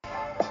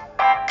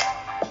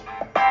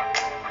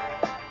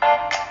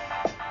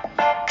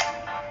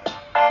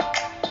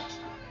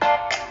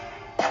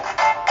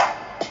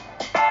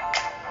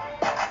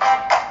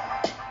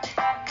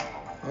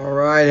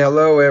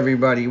hello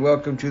everybody.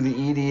 Welcome to the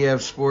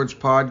EDF Sports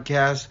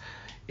Podcast.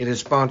 It is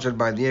sponsored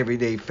by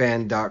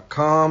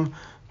theeverydayfan.com.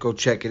 Go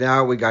check it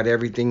out. We got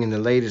everything in the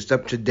latest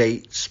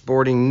up-to-date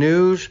sporting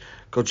news.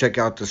 Go check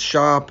out the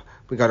shop.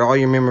 We got all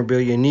your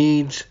memorabilia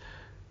needs.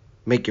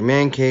 Make your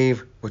man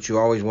cave what you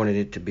always wanted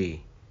it to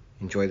be.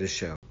 Enjoy the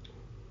show.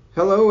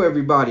 Hello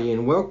everybody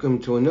and welcome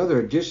to another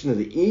edition of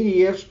the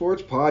EDF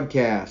Sports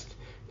Podcast.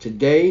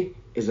 Today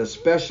is a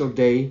special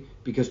day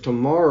because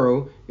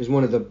tomorrow is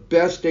one of the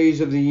best days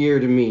of the year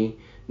to me.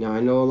 Now, I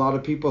know a lot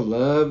of people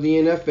love the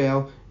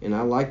NFL, and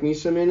I like me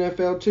some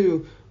NFL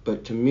too,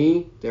 but to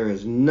me, there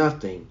is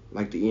nothing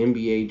like the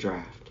NBA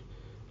draft.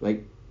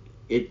 Like,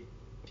 it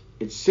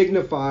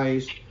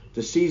signifies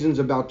the season's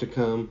about to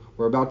come.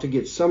 We're about to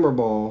get summer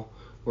ball.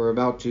 We're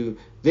about to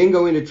then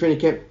go into training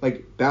camp.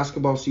 Like,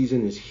 basketball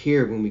season is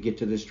here when we get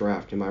to this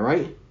draft. Am I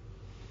right?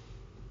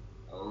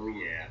 Oh,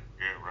 yeah.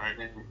 Yeah, right.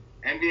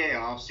 NBA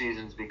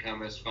offseasons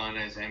become as fun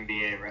as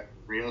NBA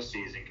real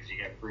season because you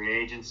get free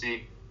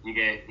agency, you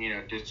get,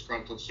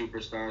 disgruntled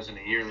superstars on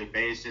a yearly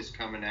basis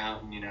coming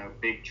out and,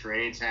 big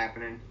trades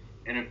happening.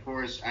 And, of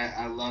course,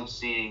 I love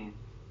seeing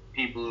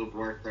people who've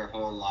worked their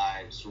whole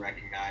lives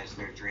recognize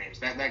their dreams.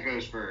 That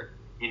goes for,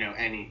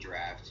 any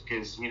draft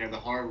because, the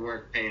hard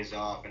work pays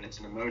off and it's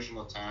an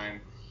emotional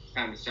time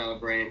to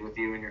celebrate with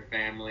you and your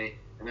family.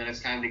 And then it's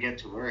time to get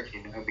to work,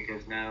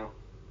 because now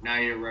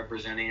you're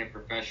representing a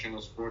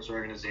professional sports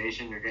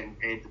organization. You're getting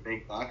paid the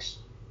big bucks.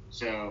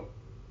 So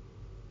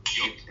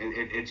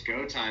it's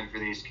go time for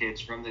these kids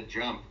from the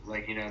jump.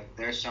 Like,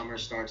 their summer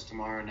starts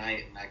tomorrow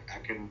night, and I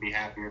couldn't be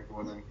happier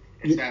for them.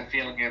 It's that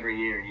feeling every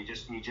year. You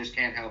just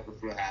can't help but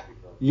feel happy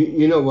for them.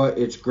 You know what?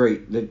 It's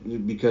great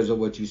because of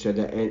what you said.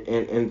 That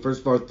and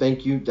first of all,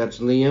 thank you. That's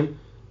Liam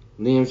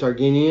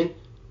Sarginian.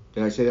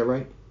 Did I say that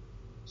right?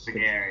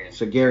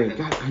 Sagarian.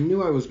 God, I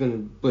knew I was going to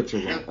butcher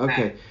that.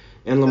 Okay.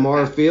 And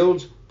Lamar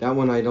Fields. That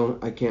one I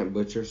can't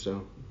butcher,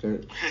 so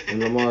and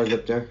Lamar's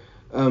up there.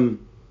 I'm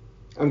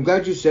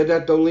glad you said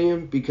that though,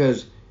 Liam,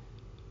 because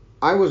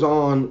I was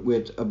on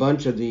with a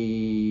bunch of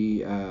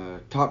the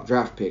top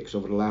draft picks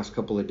over the last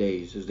couple of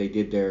days as they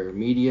did their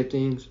media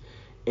things,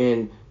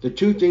 and the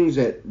two things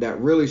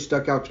that really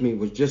stuck out to me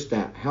was just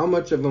that how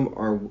much of them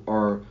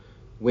are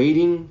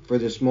waiting for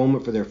this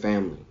moment for their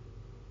family.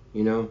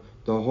 The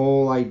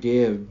whole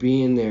idea of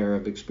being there,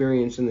 of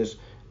experiencing this.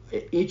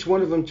 Each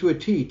one of them to a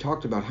T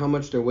talked about how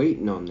much they're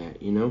waiting on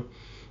that, and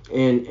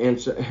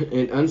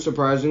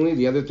unsurprisingly,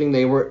 the other thing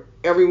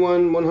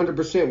everyone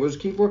 100% was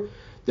key for,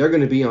 they're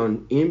going to be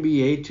on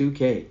NBA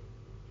 2K.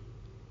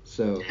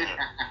 So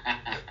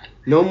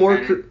no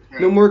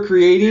more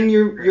creating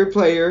your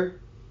player,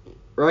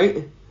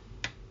 right?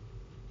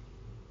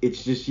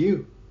 It's just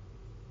you,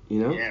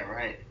 Yeah,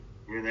 right.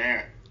 You're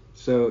there.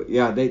 So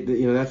yeah, they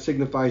that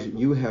signifies that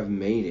you have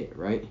made it,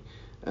 right?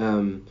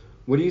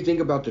 What do you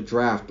think about the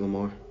draft,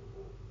 Lamar?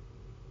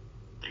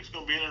 It's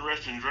going to be an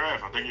interesting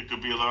draft. I think it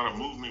could be a lot of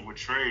movement with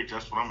trades.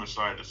 That's what I'm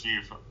excited to see,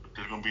 if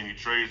there's going to be any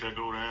trades that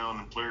go down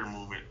and player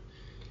movement.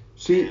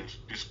 See, and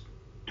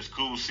it's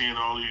cool seeing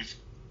all these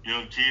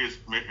young kids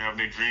having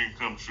their dream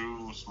come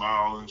true,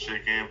 smile and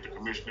shake hands with the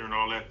commissioner and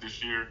all that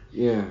this year.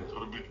 Yeah. So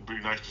it'll be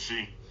pretty nice to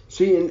see.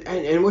 See,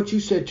 and what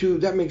you said too,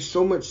 that makes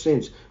so much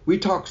sense. We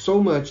talk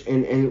so much,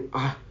 and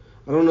I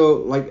don't know,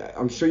 like,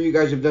 I'm sure you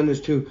guys have done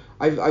this too.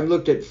 I've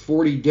looked at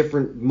 40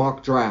 different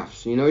mock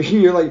drafts, you're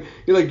looking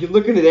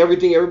at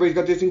everything, everybody's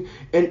got this thing,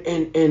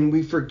 and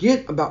we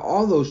forget about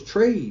all those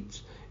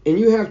trades. And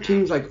you have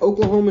teams like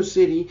Oklahoma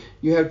City,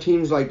 you have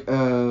teams like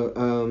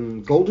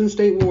Golden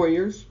State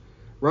Warriors,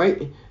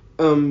 right?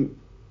 Liam,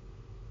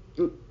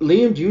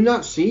 do you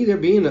not see there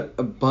being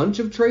a bunch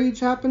of trades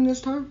happen this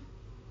time?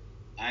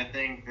 I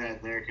think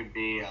that there could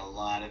be a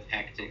lot of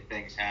hectic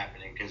things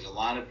happening because a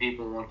lot of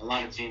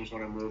teams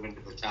want to move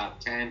into the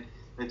top 10.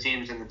 The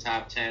teams in the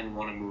top 10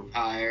 want to move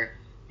higher.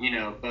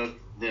 Both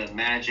the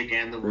Magic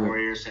and the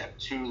Warriors have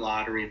 2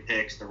 lottery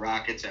picks. The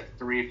Rockets have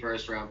 3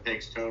 first-round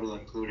picks total,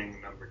 including the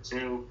number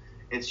 2.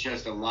 It's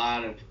just a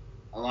lot of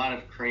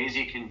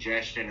crazy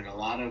congestion and a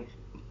lot of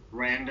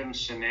random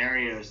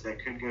scenarios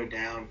that could go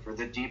down for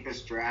the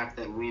deepest draft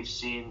that we've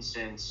seen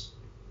since.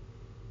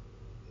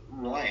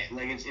 What?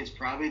 Like, it's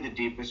probably the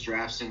deepest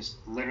draft since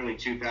literally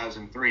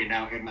 2003.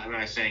 Now, am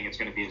I saying it's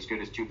going to be as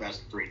good as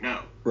 2003?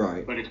 No.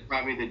 Right. But it's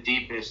probably the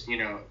deepest,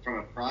 from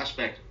a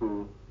prospect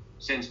pool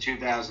since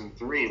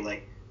 2003.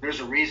 Like,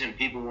 there's a reason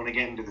people want to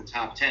get into the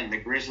top 10. The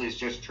Grizzlies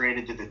just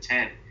traded to the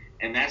 10,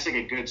 and that's like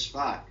a good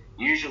spot.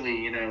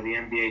 Usually, the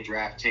NBA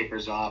draft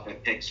tapers off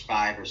at picks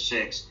 5 or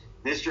 6.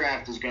 This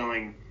draft is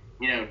going,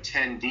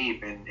 10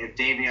 deep, and if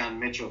Davion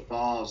Mitchell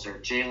falls or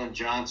Jalen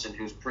Johnson,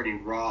 who's pretty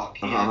raw,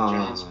 Keon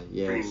Johnson,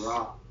 yes. pretty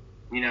raw,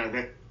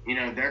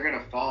 they're going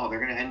to fall. They're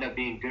going to end up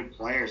being good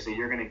players that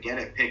you're going to get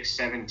at pick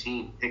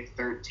 17, pick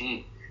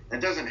 13.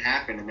 That doesn't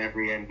happen in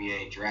every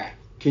NBA draft.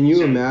 Can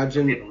you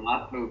imagine? A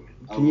lot of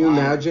movement. Can you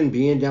imagine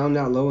being down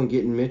that low and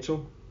getting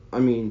Mitchell? I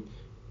mean,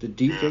 the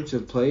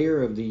defensive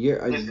player of the year.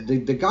 Listen,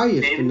 the guy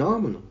is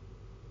phenomenal.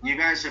 You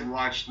guys have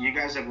watched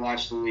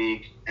the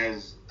league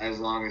as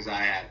long as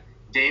I have.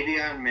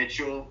 Davion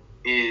Mitchell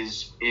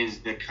is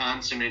the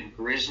consummate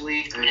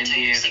Grizzly or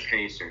Indiana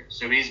Pacer.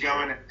 So he's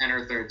going at 10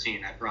 or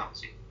 13, I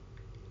promise you.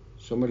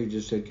 Somebody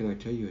just said, "Can I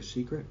tell you a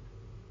secret?"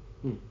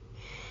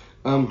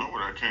 I don't know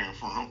where that came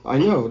from. I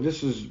know,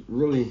 this is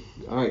really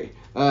all right.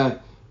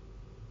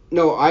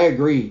 No, I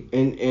agree,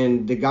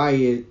 and the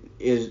guy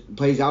is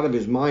plays out of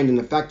his mind, and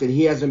the fact that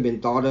he hasn't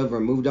been thought of or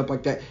moved up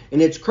like that,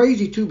 and it's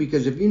crazy too,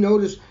 because if you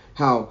notice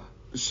how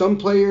some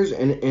players,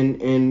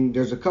 and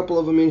there's a couple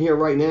of them in here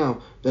right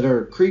now that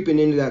are creeping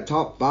into that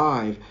top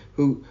 5,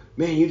 who,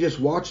 man, you just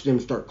watch them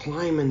start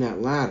climbing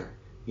that ladder,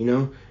 you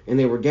know, and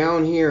they were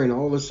down here, and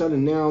all of a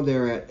sudden now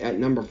they're at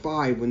number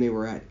 5 when they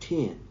were at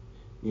 10,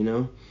 you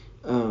know.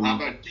 How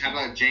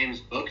about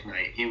James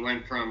Bouknight? He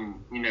went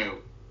from, you know,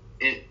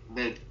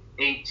 the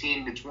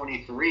 18 to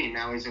 23.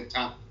 Now he's a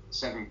top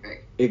 7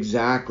 pick.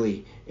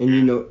 Exactly, and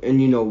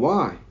you know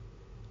why?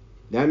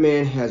 That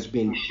man has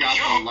been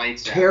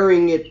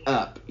tearing it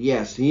up.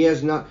 Yes, he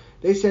has not.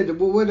 They said,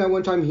 well, what that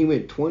one time he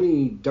went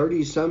 20,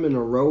 30 some in a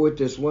row with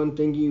this one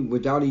thingy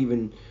without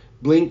even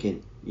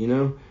blinking, you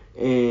know.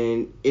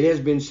 And it has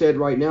been said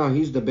right now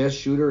he's the best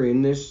shooter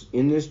in this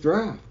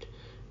draft.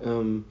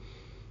 I'll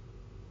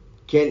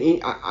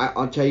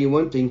tell you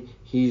one thing,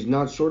 he's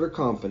not short of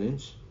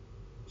confidence.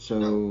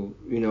 So,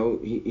 you know,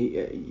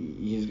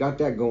 he's got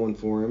that going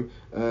for him.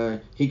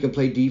 He can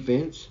play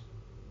defense.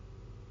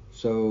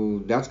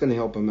 So that's going to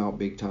help him out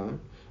big time.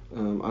 I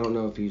don't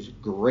know if he's a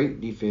great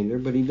defender,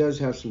 but he does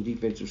have some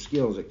defensive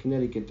skills. At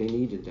Connecticut, they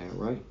needed that,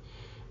 right?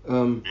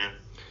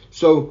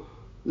 So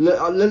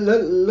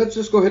let's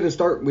just go ahead and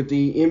start with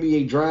the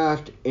NBA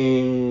draft.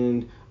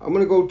 And I'm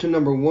going to go to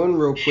number 1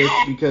 real quick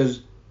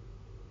because...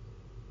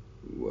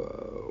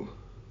 Whoa.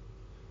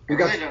 I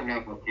really don't know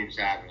what keeps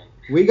happening.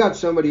 We got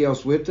somebody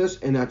else with us,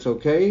 and that's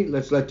okay.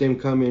 Let's let them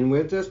come in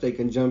with us. They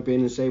can jump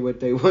in and say what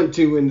they want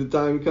to when the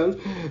time comes.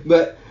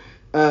 But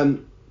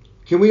can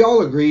we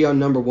all agree on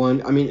number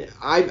 1? I mean,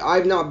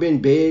 I've not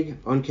been big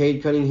on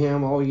Cade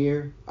Cunningham all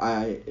year.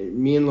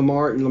 Me and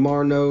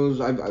Lamar knows.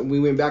 We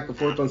went back and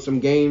forth on some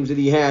games that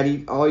he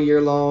had all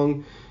year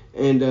long,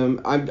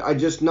 and I'm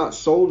just not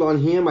sold on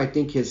him. I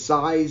think his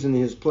size and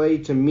his play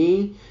to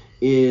me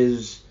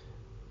is.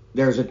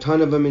 There's a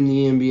ton of them in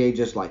the NBA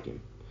just like him.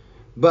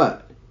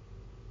 But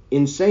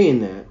in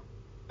saying that,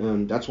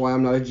 that's why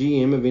I'm not a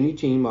GM of any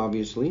team,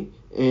 obviously.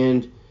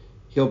 And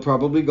he'll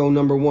probably go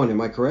number 1. Am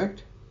I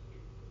correct?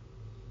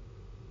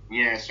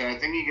 Yeah, so I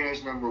think he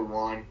goes number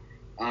 1.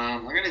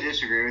 I'm going to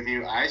disagree with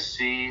you. I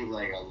see,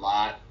 like, a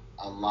lot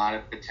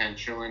of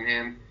potential in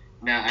him.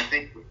 Now, I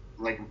think,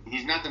 like,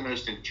 he's not the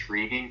most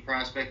intriguing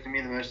prospect to me.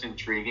 The most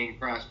intriguing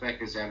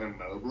prospect is Evan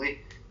Mobley.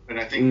 But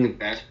I think the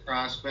best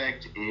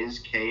prospect is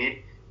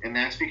Cade. And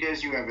that's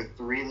because you have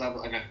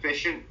an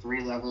efficient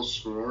 3-level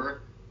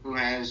scorer who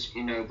has,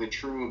 you know, the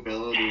true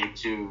ability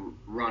to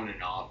run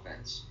an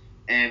offense.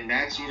 And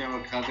that's, you know,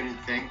 a coveted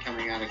thing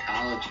coming out of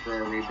college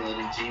for a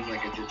rebuilding team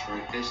like a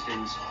Detroit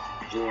Pistons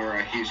or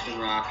a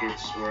Houston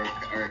Rockets or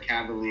a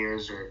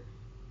Cavaliers or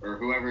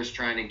whoever's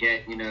trying to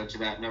get, you know, to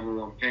that number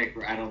 1 pick.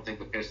 I don't think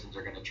the Pistons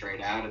are going to trade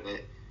out of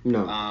it.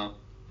 No.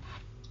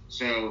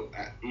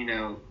 You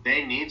know,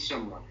 they need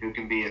someone who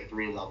can be a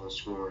 3-level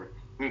scorer.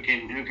 Who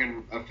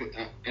can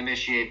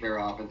initiate their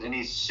offense, and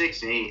he's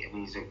 6'8",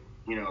 and he's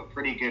a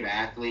pretty good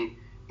athlete.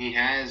 He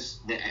has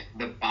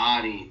the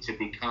body to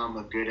become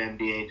a good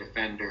NBA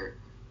defender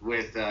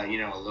with a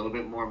little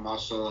bit more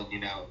muscle and you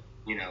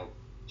know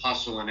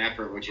hustle and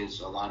effort, which is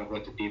a lot of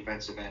what the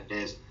defensive end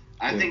is.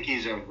 I think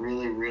he's a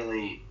really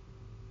really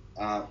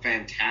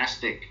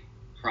fantastic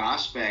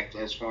prospect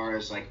as far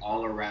as like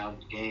all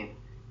around game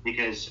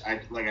because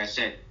like I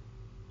said.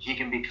 He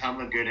can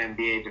become a good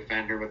NBA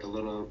defender with a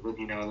little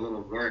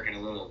work and a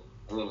little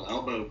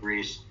elbow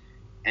grease,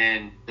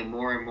 and the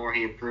more and more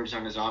he improves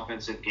on his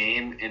offensive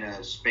game in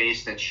a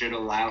space that should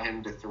allow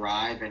him to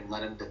thrive and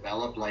let him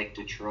develop like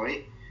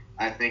Detroit,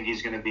 I think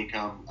he's going to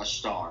become a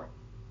star.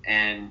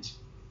 And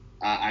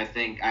I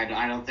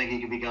don't think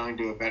he could be going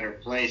to a better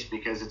place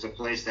because it's a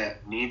place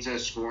that needs a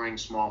scoring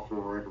small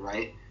forward,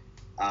 right?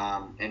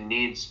 And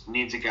needs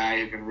a guy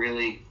who can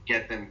really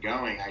get them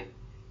going.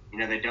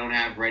 They don't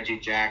have Reggie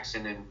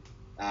Jackson and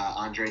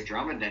Andre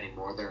Drummond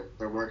anymore.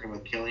 They're working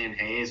with Killian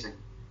Hayes and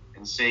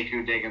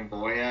Sekou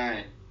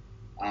Degamboya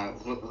and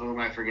who am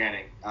I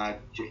forgetting?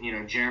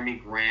 Jeremy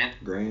Grant.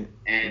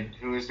 And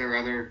who was their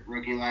other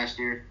rookie last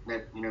year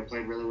that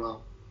played really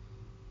well?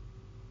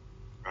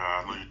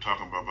 I know you're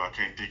talking about, but I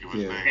can't think of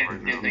his name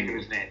right now. Can't think of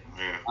his name.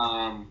 Yeah.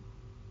 I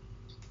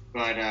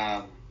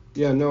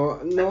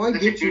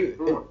get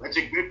you. That's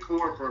a good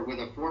core with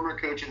a former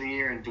Coach of the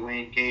Year in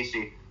Dwayne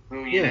Casey,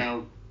 who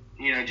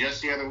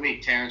just the other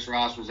week Terrence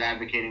Ross was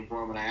advocating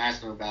for him, and I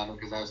asked him about him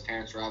because I was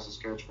Terrence Ross's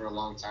coach for a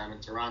long time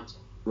in Toronto.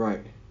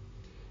 Right.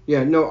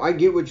 Yeah. No, I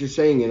get what you're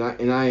saying,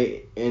 and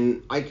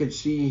I could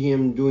see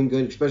him doing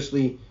good,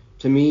 especially.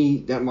 To me,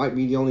 that might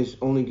be the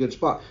only good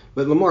spot.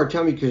 But Lamar,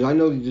 tell me, because I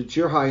know that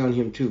you're high on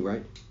him too,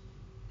 right?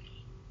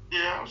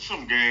 Yeah,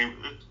 some of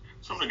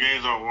the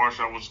games I watched,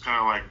 I was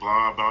kind of like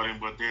blah about him.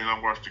 But then I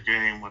watched the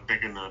game, I'm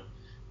thinking the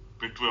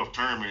Big 12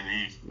 tournament, and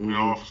he went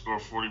off and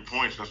scored 40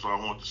 points. That's what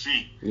I want to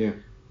see. Yeah.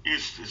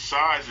 His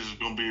size is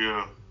going to be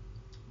a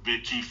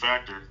big key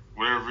factor.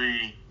 Wherever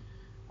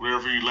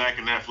he lack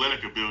in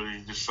athletic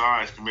ability, his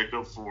size can make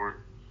up for it.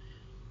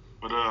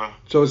 But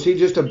so is he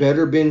just a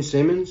better Ben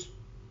Simmons?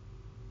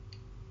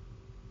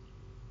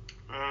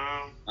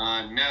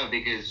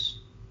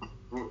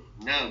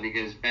 No,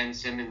 because Ben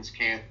Simmons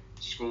can't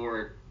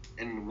score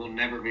and will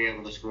never be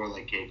able to score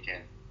like Cade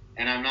can.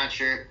 And I'm not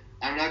sure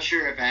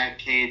if at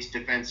Cade's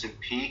defensive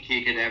peak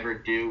he could ever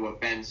do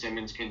what Ben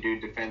Simmons can do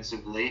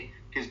defensively,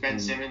 because Ben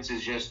Simmons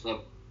is just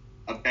a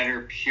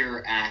better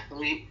pure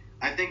athlete.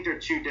 I think they're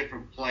two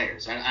different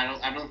players.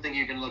 I don't think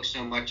you can look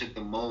so much at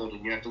the mold,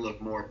 and you have to look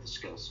more at the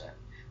skill set.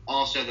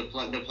 Also, the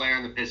player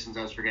on the Pistons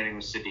I was forgetting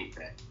was Sadiq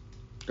Bey.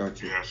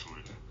 Got you. Yeah,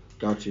 absolutely.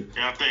 Got you.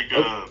 Yeah, I think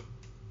I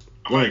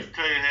like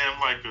Cunningham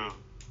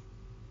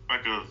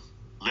like a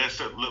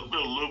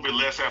little bit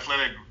less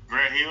athletic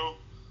Grant Hill,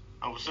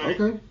 I would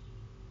say.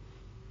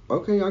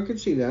 Okay, I could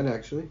see that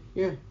actually.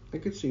 Yeah, I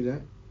could see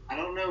that. I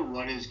don't know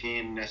what his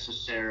game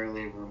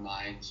necessarily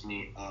reminds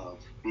me of,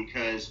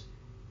 because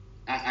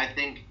I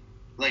think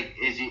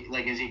is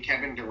he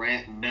Kevin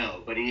Durant?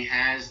 No, but he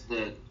has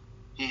the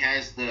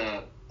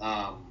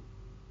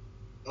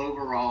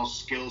overall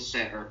skill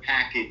set or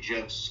package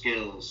of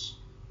skills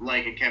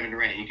like a Kevin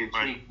Durant. He can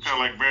kind of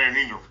like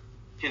Brandon Ingram.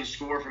 Can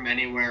score from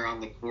anywhere on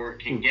the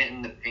court. Can get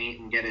in the paint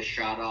and get a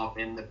shot off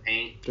in the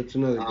paint. That's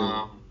another good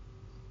one.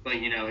 But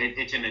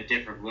it's in a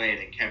different way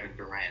than Kevin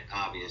Durant.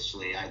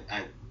 Obviously,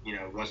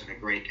 it wasn't a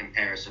great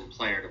comparison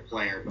player to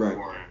player, but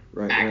more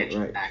package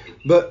to package.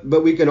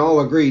 But we can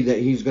all agree that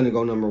he's going to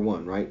go number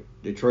one, right?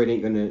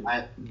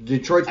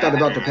 Detroit's not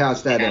about to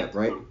pass that up,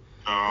 right? No,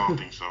 I don't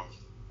think so.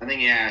 I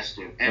think he has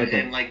to, and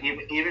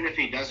even if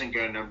he doesn't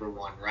go number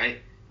one, right?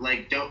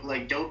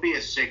 Don't be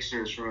a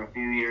Sixers from a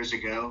few years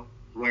ago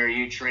where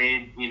you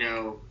trade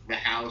the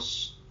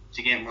house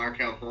to get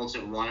Markelle Fultz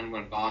at 1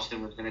 when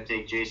Boston was going to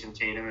take Jason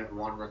Tatum at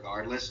 1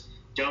 regardless.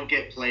 Don't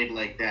get played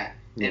like that.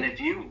 Yeah. And if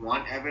you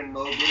want Evan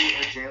Mobley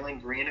or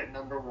Jalen Green at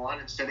number 1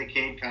 instead of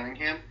Cade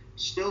Cunningham,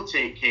 still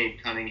take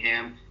Cade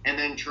Cunningham and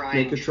then try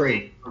and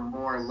trade for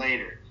more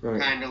later.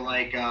 Right. Kind of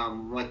like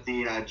what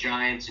the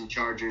Giants and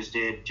Chargers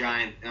did.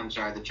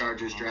 The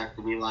Chargers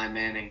drafted Eli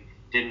Manning,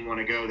 didn't want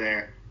to go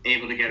there,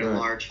 able to get a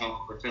large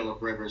haul for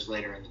Phillip Rivers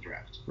later in the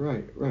draft.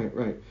 Right.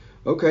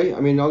 Okay,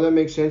 all that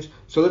makes sense.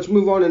 So let's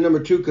move on to number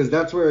 2, because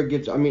that's where it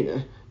gets,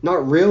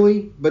 not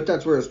really, but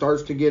that's where it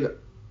starts to get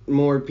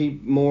more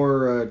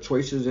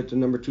choices at the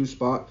number 2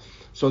 spot.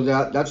 So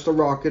that's the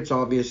Rockets,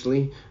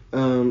 obviously.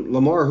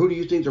 Lamar, who do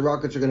you think the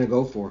Rockets are going to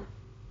go for?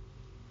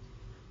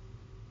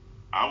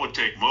 I would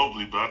take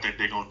Mobley, but I think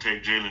they're going to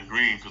take Jalen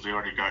Green because they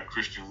already got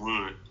Christian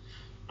Wood.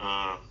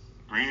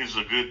 Green is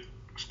a good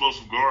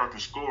explosive guard, can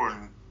score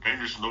and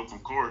dangerous in open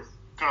court.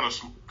 Kind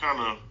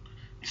of,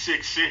 he's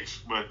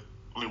 6'6", but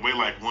only weigh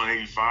like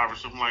 185 or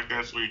something like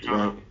that, so he's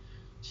kind of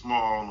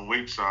small on the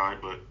weight side,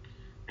 but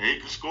he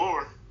can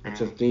score.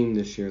 That's a theme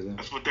this year, though.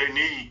 That's what they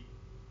need.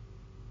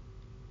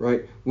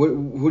 Right.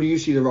 Who do you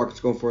see the Rockets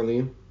going for,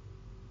 Liam?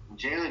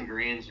 Jalen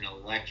Green's an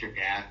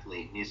electric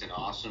athlete, and he's an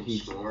awesome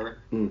scorer.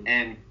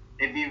 And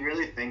if you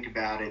really think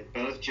about it,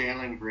 both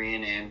Jalen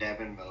Green and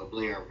Evan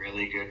Mobley are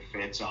really good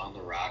fits on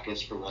the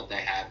Rockets for what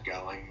they have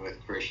going with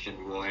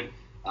Christian Wood,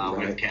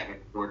 with Kevin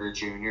Porter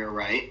Jr.,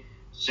 right?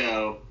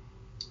 So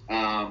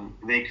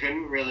they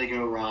couldn't really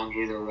go wrong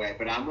either way.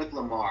 But I'm with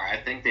Lamar. I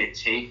think they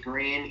take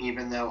Green,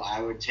 even though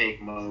I would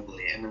take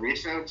Mobley. And the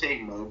reason I would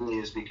take Mobley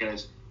is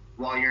because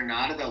while you're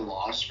not at a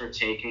loss for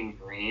taking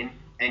Green,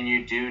 and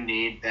you do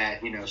need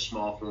that,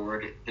 small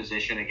forward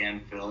position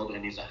again filled,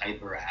 and he's a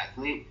hyper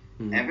athlete,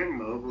 Evan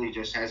Mobley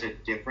just has a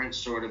different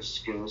sort of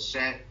skill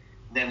set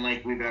than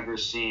we've ever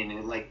seen.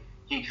 And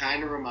he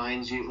kind of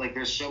reminds you,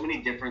 there's so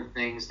many different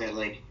things that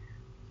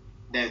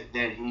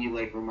that he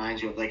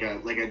reminds you of,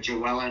 like a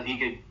Joel, and he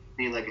could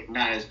be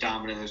not as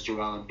dominant as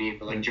Joel Embiid,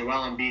 but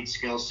Joel Embiid's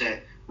skill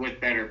set with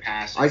better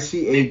passing. I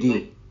see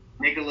AD.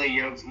 Nikola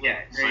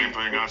Jokic, same thing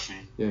I see.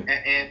 Yeah.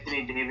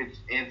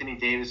 Anthony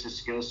Davis's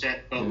skill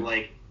set, but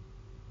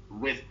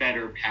with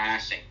better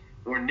passing,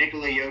 or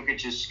Nikola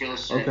Jokic's skill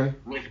set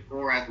with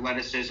more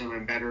athleticism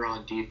and better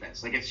on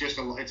defense. It's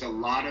a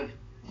lot of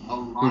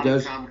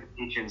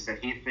combinations that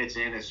he fits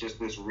in. It's just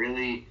this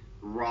really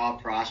raw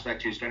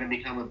prospect who's going to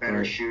become a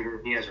better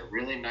shooter. He has a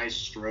really nice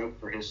stroke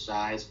for his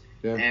size,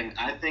 and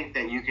I think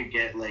that you could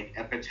get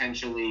a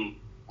potentially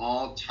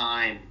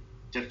all-time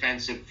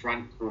defensive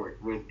front court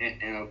with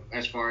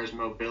as far as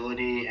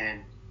mobility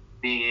and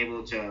being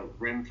able to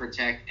rim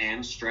protect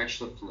and stretch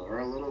the floor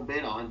a little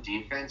bit on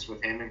defense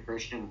with him and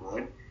Christian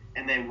Wood,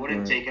 and they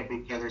wouldn't take up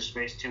each other's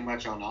space too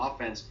much on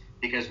offense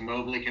because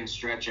Mobley can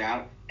stretch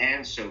out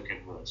and so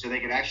can Wood. So they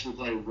could actually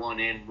play one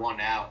in,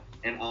 one out,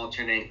 and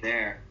alternate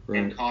there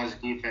and cause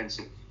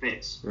defensive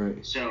fits.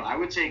 Right. So I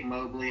would take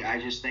Mobley. I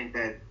just think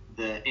that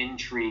the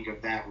intrigue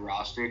of that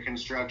roster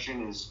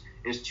construction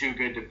is too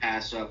good to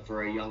pass up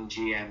for a young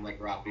GM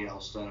like Raphael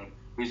Stone,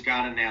 who's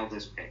got to nail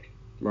this pick.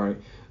 Right.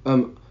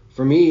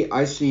 For me,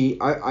 I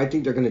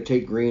think they're going to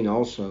take Green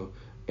also.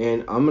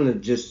 And I'm going to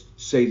just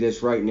say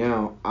this right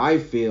now. I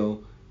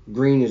feel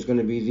Green is going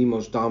to be the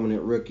most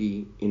dominant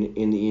rookie in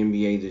the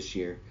NBA this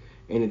year.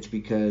 And it's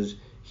because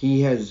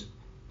he has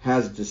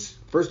this.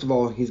 First of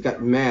all, he's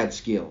got mad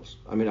skills.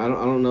 I mean, I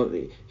don't know.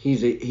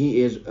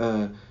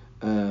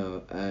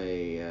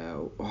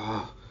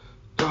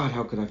 God,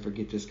 how could I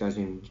forget this guy's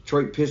name?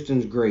 Detroit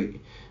Pistons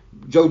great.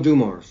 Joe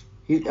Dumars.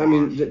 I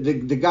mean,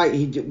 the guy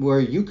he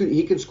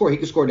could score. He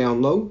could score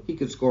down low. He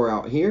could score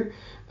out here,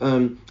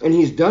 and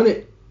he's done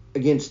it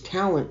against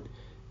talent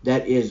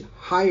that is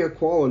higher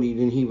quality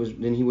than he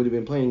would have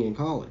been playing in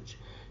college,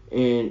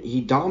 and he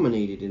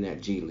dominated in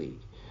that G League.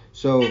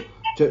 So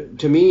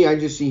to me, I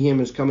just see him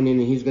as coming in,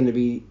 and he's going to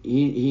be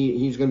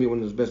he's going to be one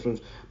of those best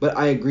ones. But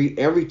I agree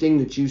everything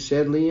that you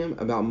said,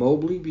 Liam, about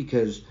Mobley,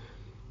 because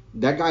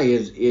that guy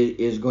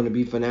is going to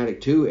be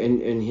fanatic too,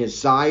 and his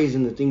size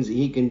and the things that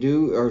he can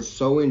do are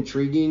so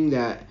intriguing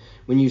that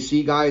when you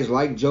see guys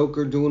like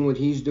Joker doing what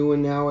he's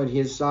doing now at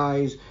his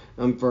size,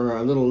 for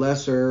a little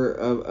lesser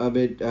of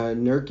it,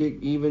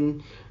 Nurkic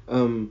even,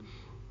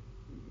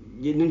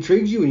 it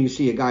intrigues you when you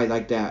see a guy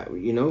like that,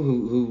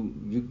 who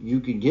you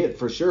could get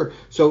for sure.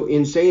 So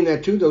in saying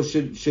that too, though,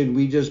 should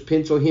we just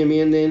pencil him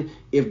in then?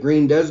 If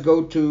Green does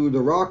go to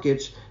the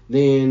Rockets,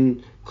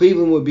 then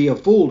Cleveland would be a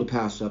fool to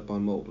pass up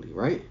on Mobley,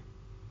 right?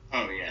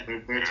 Oh, yeah.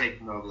 They're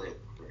taking Mobley at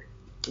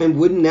 3. And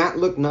wouldn't that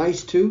look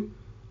nice, too?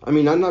 I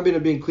mean, I've not been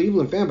a big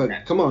Cleveland fan,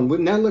 but come on.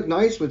 Wouldn't that look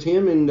nice with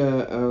him and...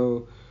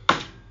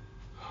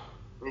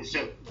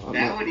 So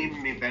that would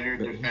even be better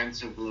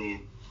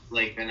defensively,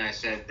 like than I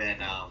said, than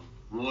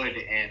Wood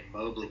and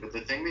Mobley. But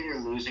the thing that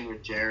you're losing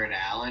with Jared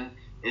Allen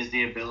is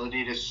the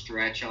ability to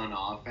stretch on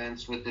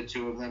offense with the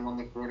two of them on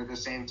the court at the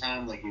same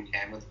time, like you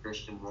can with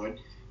Christian Wood.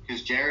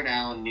 Because Jared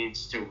Allen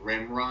needs to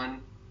rim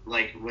run,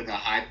 like with a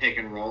high pick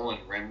and roll and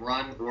rim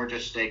run, or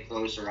just stay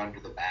closer under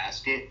the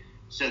basket.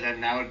 So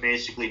then that would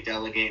basically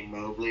delegate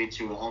Mobley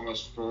to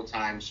almost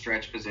full-time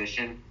stretch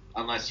position,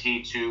 unless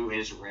he too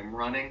is rim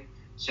running.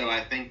 So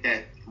I think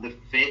that the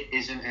fit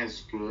isn't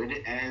as good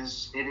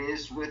as it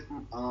is with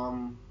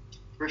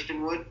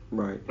Christian Wood.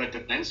 Right. But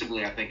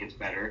defensively, I think it's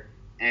better.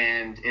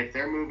 And if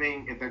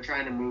they're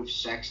trying to move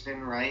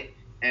Sexton right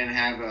and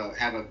have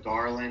a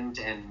Garland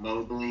and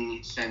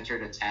Mobley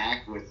centered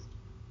attack with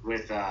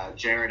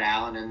Jared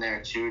Allen in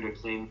there too to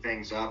clean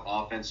things up,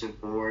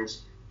 offensive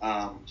boards,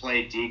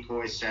 play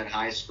decoys, set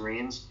high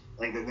screens,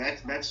 like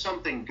that's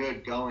something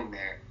good going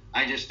there.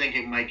 I just think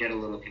it might get a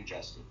little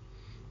congested.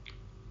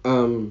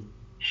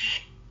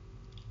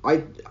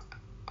 I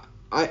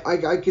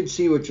could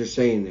see what you're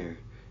saying there,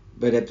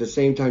 but at the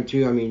same time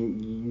too, I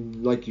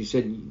mean, like you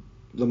said,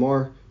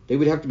 Lamar, they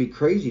would have to be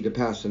crazy to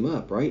pass him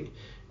up, right?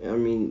 I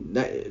mean,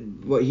 that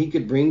what he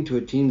could bring to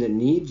a team that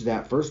needs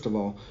that, first of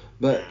all,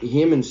 but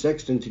him and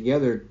Sexton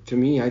together, to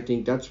me, I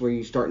think that's where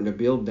you're starting to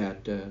build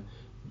that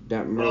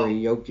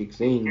Murray-Jokic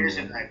thing. Here's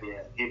an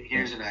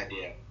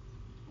idea.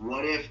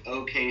 What if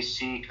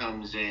OKC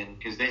comes in,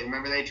 because they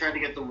tried to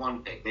get the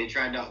 1 pick. They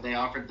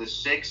offered the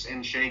 6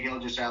 and Shai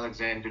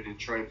Gilgeous-Alexander to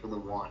Detroit for the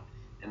 1,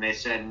 and they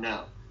said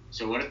no.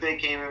 So what if they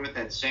came in with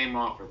that same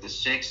offer, the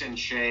 6 and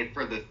Shai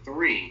for the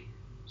 3,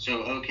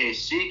 so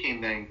OKC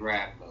can then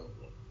grab Mobley?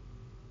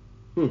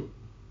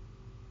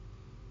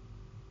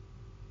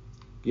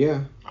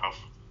 Yeah.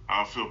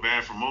 I'll feel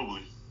bad for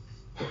Mobley.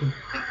 I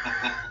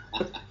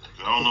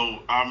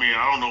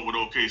don't know what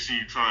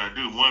OKC trying to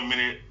do. 1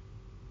 minute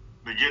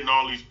they're getting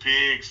all these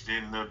picks,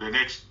 then the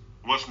next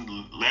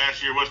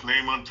last year wasn't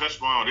named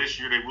untouchable. This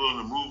year they're willing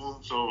to move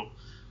them. So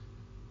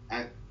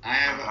I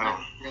have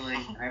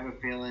a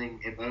feeling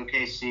if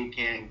OKC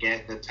can't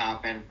get the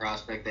top end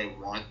prospect they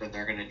want, then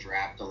they're going to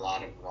draft a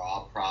lot of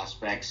raw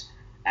prospects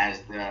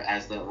as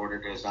the order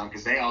goes on,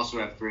 because they also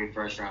have 3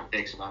 first-round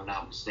picks, if I'm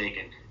not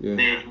mistaken.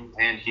 Yeah.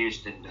 And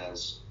Houston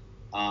does.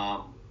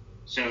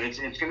 So it's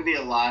going to be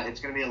a lot.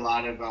 It's going to be a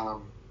lot of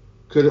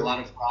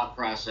thought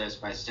process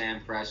by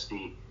Sam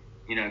Presti,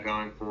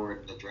 going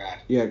forward in the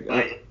draft. Yeah.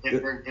 But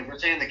if we're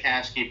saying the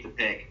Cavs keep the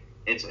pick,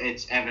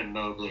 it's Evan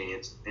Mobley.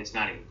 It's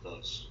not even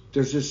close.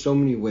 There's just so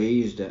many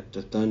ways that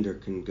the Thunder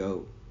can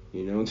go.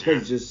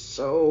 There's just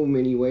so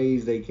many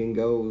ways they can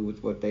go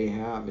with what they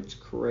have. It's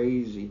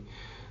crazy.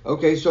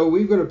 Okay, so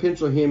we're going to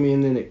pencil him in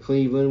then at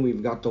Cleveland.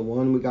 We've got the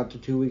 1, we got the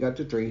 2, we got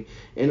the 3.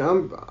 And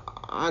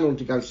I don't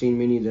think I've seen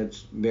many that's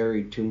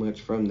varied too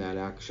much from that,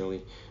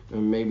 actually.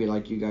 Maybe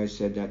like you guys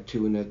said, that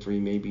 2 and that 3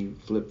 maybe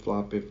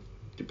flip-flop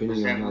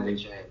depending on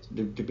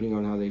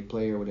how they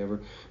play or whatever.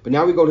 But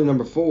now we go to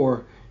number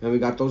 4, and we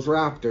got those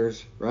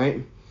Raptors,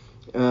 right?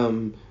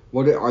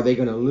 What are they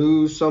going to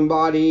lose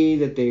somebody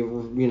that they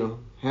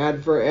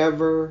had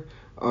forever,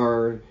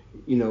 or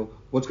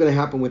what's going to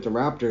happen with the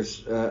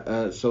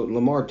Raptors? So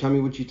Lamar, tell me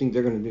what you think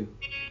they're going to do,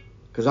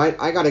 because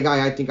I got a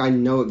guy I think I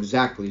know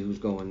exactly who's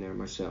going there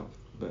myself.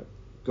 But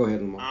go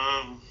ahead, Lamar.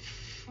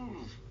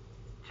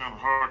 Kind of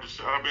hard to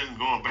say. I've been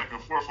going back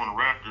and forth on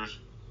the Raptors,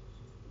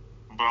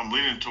 but I'm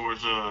leaning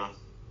towards I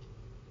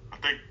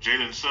think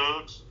Jalen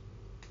Suggs.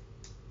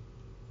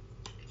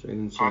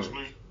 Jalen Suggs.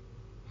 Possibly.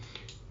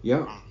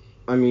 Yeah.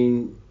 I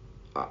mean,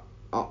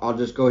 I'll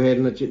just go ahead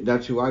and let you.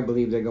 That's who I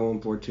believe they're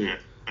going for too. Yeah,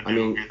 I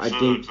mean, I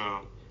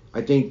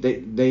think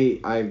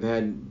I've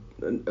had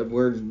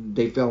where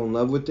they fell in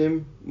love with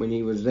him when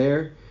he was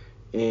there,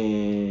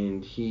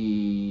 and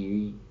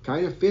he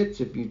kind of fits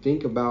if you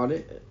think about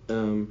it.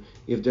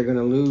 If they're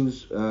gonna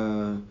lose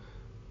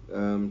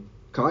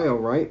Kyle,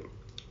 right?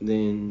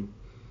 Then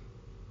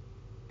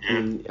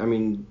I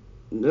mean,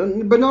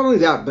 but not only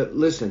that, but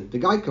listen, the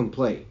guy can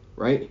play,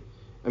 right?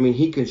 I mean,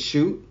 he can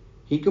shoot,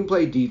 he can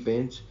play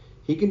defense,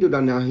 he can do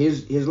that. Now,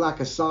 his lack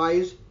of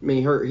size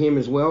may hurt him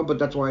as well, but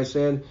that's why I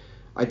said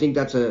I think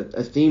that's a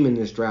theme in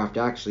this draft,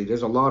 actually.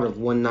 There's a lot of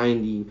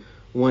 190,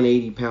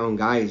 180-pound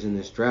guys in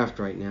this draft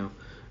right now.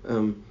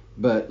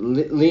 But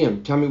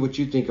Liam, tell me what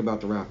you think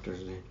about the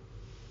Raptors then.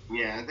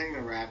 Yeah, I think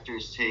the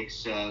Raptors take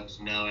Suggs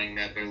knowing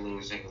that they're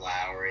losing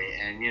Lowry,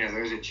 and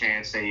there's a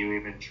chance that you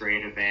even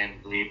trade a Van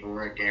Vliet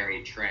or a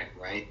Gary Trent,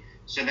 right?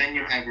 So then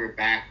you have your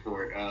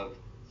backcourt of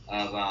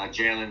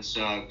Jalen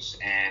Suggs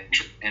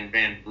and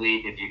Van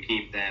Vliet if you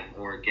keep them,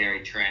 or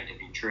Gary Trent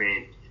if you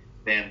trade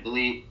Van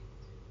Vliet,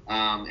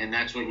 and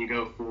that's what you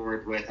go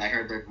forward with. I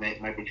heard they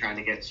might be trying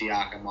to get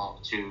Siakam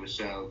off too,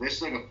 so this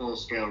is like a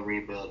full-scale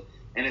rebuild,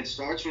 and it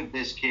starts with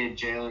this kid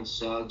Jalen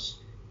Suggs,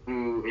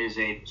 who is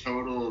a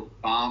total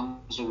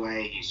bombs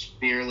away. He's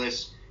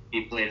fearless.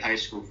 He played high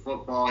school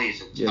football.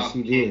 He's a tough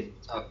kid,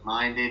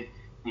 tough-minded.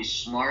 He's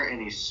smart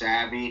and he's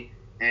savvy.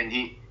 And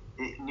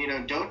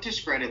don't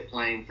discredit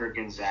playing for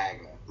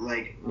Gonzaga.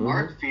 Like,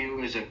 Mark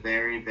Few is a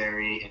very,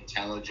 very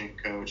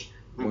intelligent coach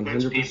who 100%.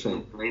 Puts people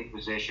in great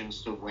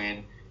positions to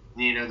win.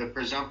 The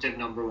presumptive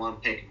number one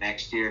pick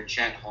next year,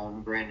 Chet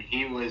Holmgren,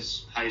 he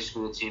was high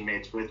school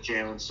teammates with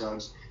Jalen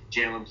Suggs.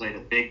 Jalen played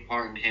a big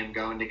part in him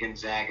going to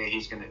Gonzaga.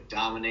 He's going to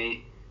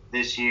dominate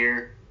this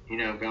year,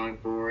 going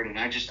forward. And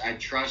I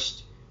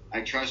trust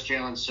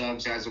Jalen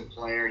Suggs as a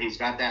player. He's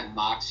got that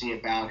moxie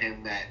about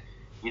him that,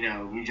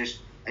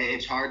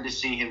 it's hard to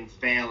see him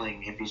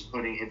failing if he's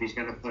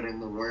going to put in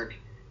the work.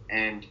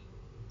 And,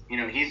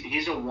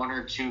 he's a 1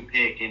 or 2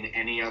 pick in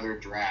any other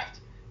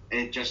draft.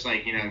 It just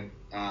like,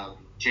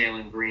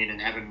 Jalen Green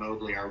and Evan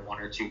Mobley are 1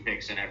 or 2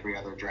 picks in every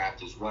other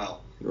draft as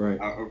well. Right.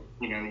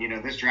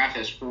 This draft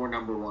has 4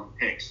 number 1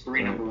 picks,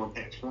 3 number 1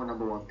 picks, 4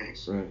 number 1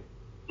 picks. Right.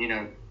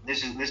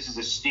 This is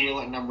a steal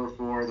at number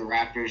 4. The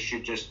Raptors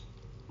should just,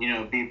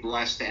 be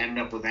blessed to end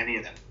up with any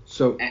of them.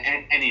 So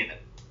any of them.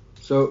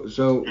 So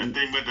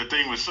the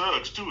thing with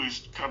Suggs too,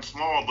 he's kind of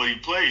small, but he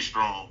plays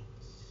strong.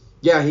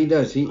 Yeah, he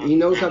does. He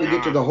knows how to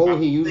get to the hole.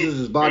 He uses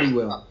his body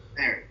well.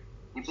 There.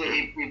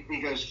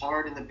 He goes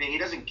hard in the paint. He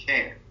doesn't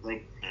care.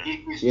 Like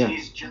he's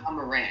Ja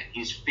Morant.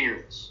 He's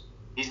fearless.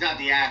 He's not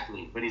the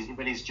athlete, but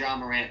he's Ja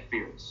Morant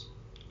fearless.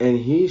 And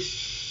he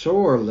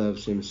sure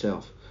loves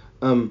himself.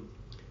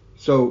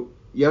 So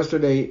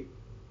yesterday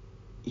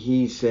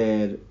he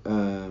said,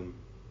 when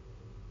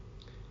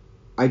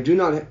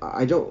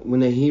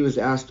he was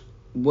asked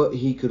what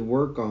he could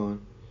work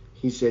on,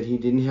 he said he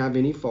didn't have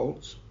any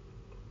faults.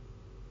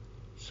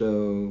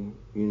 So,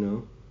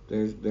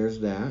 there's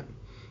that.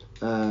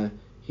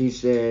 He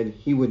said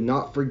he would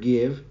not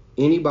forgive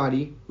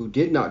anybody who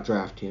did not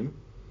draft him.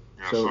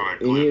 Yeah, so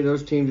any of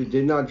those teams that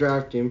did not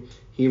draft him,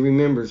 he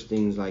remembers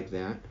things like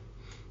that.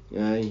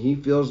 He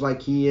feels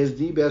like he is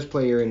the best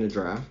player in the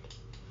draft,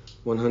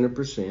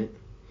 100%.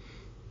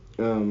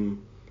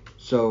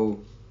 So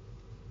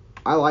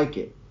I like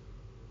it.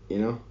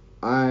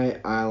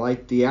 I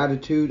like the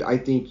attitude. I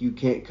think you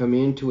can't come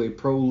into a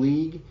pro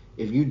league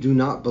if you do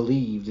not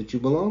believe that you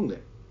belong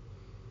there.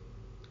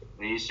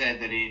 Well, you said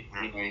that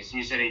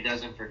you said he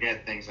doesn't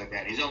forget things like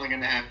that. He's only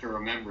going to have to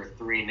remember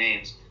 3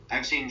 names.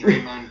 I've seen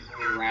Draymond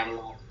rattle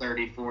off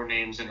 34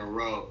 names in a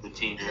row of the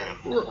teams that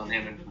have on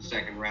him in the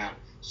second round.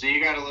 So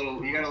you got a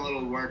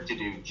little work to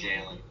do,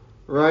 Jalen.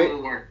 Right. A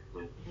little work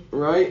to do.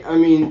 Right. I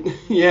mean,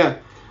 yeah.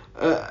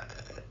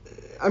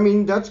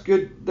 That's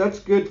good. That's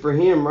good for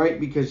him, right?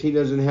 Because he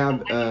doesn't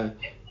have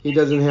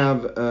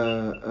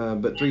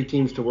but 3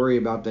 teams to worry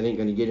about that ain't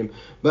going to get him.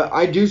 But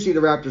I do see the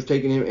Raptors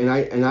taking him,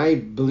 and I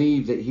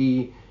believe that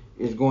he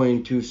is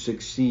going to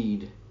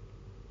succeed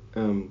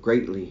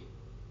greatly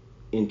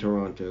in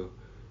Toronto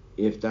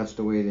if that's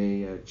the way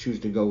they choose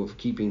to go with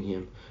keeping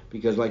him.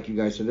 Because like you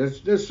guys said,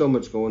 there's so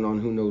much going on.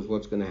 Who knows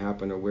what's going to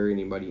happen or where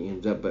anybody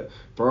ends up. But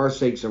for our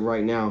sakes of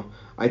right now,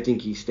 I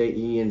think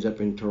he ends up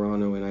in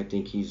Toronto, and I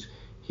think he's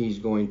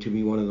going to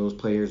be one of those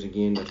players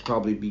again that's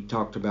probably be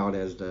talked about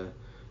as the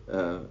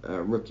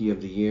rookie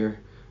of the year.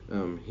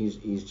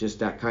 He's just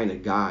that kind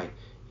of guy.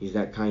 He's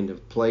that kind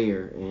of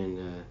player,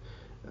 and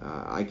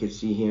I could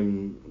see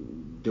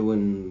him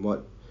doing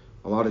what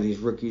a lot of these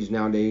rookies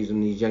nowadays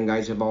and these young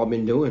guys have all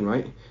been doing,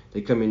 right?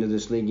 They come into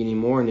this league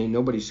anymore, and ain't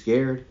nobody's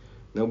scared.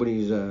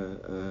 Nobody's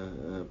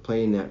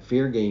playing that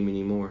fear game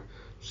anymore.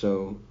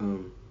 So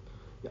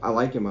I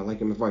like him. I like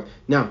him.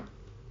 Now,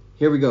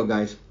 here we go,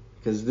 guys,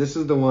 because this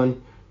is the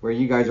one where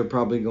you guys are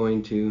probably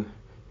going to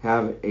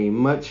have a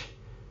much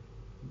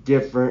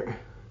different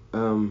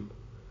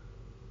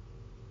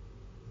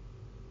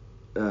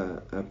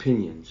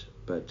opinions.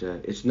 But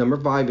it's number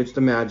 5. It's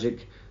the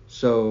Magic.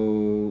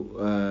 So,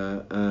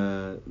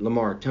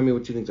 Lamar, tell me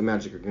what you think the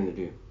Magic are going to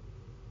do.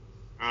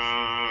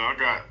 I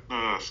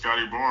got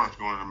Scotty Barnes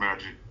going to the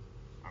Magic.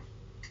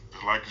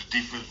 I like his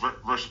defense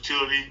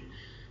versatility,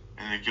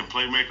 and he can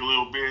play make a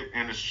little bit,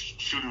 and his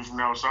shooting from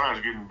the outside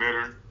is getting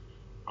better.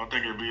 I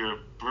think it'd be a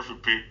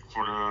perfect pick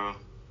for the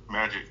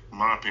Magic, in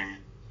my opinion.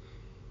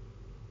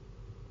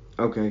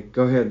 Okay,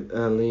 go ahead,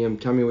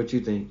 Liam. Tell me what you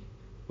think.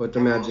 What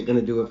the Magic going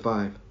to do at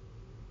 5?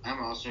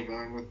 I'm also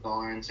going with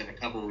Barnes, and a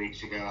couple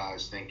weeks ago I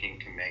was thinking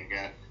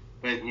Kuminga.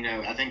 But,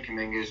 I think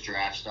Kuminga's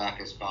draft stock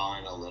has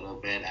fallen a little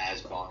bit as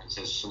Barnes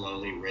has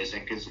slowly risen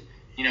because,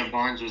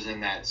 Barnes was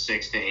in that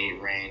 6 to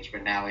 8 range,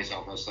 but now he's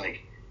almost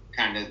like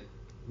kind of,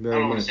 I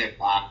don't want to say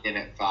locked in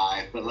at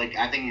 5, but like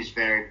I think he's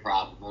very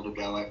probable to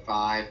go at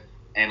 5.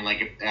 And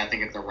like I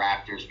think if the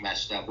Raptors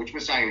messed up, which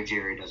Masai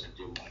Ujiri doesn't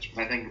do much,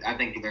 but I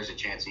think there's a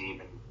chance he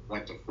even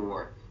went to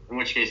 4. In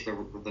which case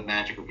the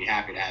Magic would be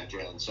happy to have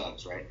Jalen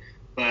Suggs, right?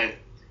 But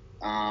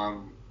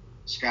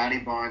Scotty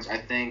Barnes, I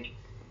think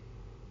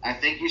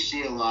you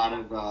see a lot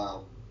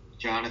of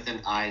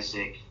Jonathan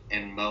Isaac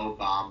and Mo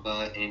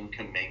Bamba in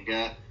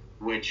Kuminga,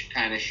 which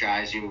kind of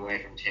shies you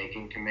away from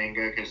taking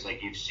Kuminga because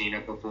like you've seen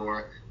it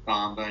before.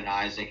 Bamba and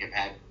Isaac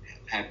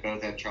have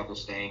both had trouble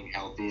staying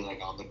healthy,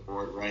 like on the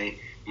court, right?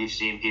 You've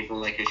seen people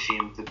like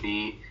Hasheem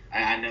Thabeet.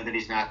 I know that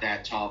he's not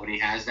that tall, but he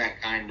has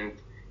that kind of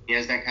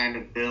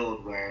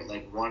build where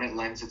like one, it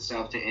lends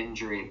itself to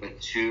injury,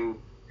 but two,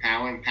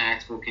 how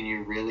impactful can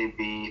you really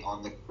be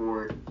on the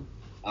court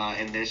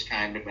in this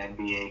kind of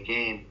NBA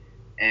game?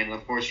 And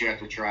of course, you have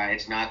to try.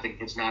 It's not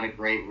a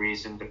great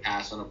reason to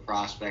pass on a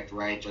prospect,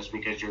 right? Just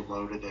because you're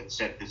loaded at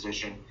set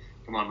position.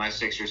 Come on, my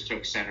Sixers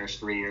took centers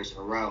 3 years in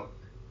a row,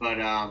 but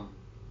I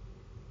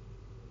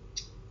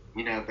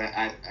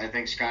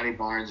think Scotty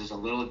Barnes is a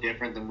little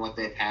different than what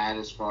they've had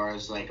as far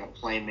as like a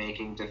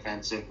playmaking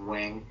defensive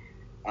wing,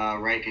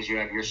 right? Because you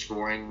have your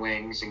scoring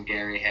wings and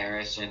Gary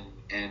Harris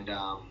and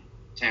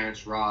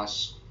Terrence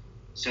Ross.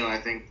 So I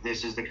think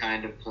this is the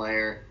kind of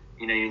player.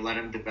 You let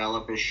him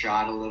develop his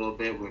shot a little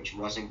bit, which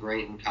wasn't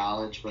great in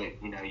college, but,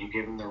 you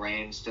give him the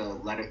reins to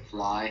let it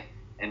fly,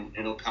 and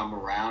it'll come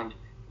around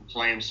and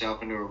play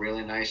himself into a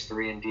really nice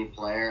 3-and-D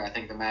player. I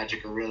think the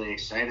Magic are really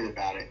excited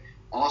about it.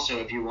 Also,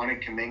 if you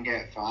wanted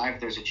Kuminga at 5,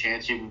 there's a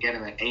chance you can get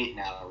him at 8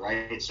 now,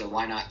 right? So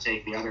why not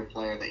take the other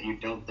player that you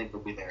don't think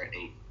will be there at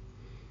 8?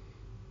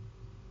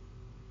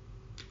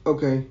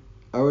 Okay.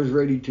 I was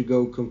ready to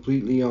go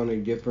completely on a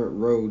different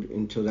road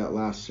until that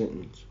last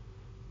sentence,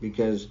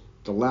 because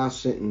the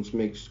last sentence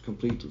makes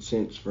complete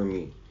sense for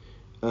me,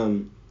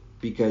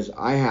 because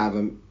I have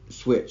them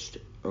switched,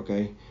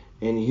 okay?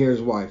 And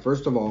here's why.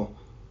 First of all,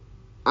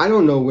 I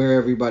don't know where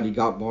everybody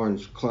got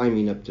Barnes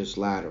climbing up this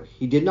ladder.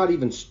 He did not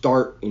even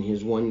start in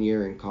his 1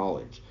 year in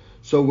college.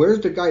 So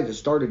where's the guy that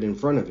started in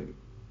front of him?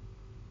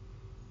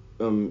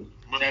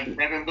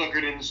 Devin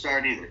Booker didn't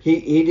start either.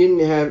 He didn't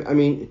have,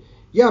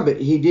 yeah,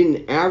 but he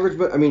didn't average.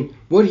 But,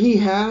 what he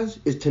has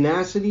is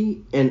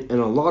tenacity and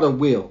a lot of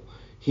will.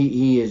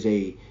 He is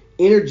a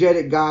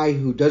energetic guy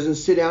who doesn't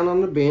sit down on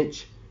the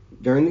bench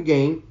during the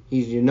game.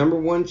 He's your number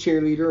one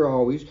cheerleader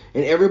always,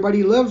 and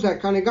everybody loves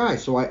that kind of guy.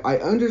 So I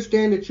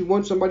understand that you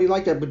want somebody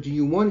like that, but do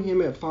you want him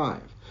at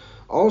 5?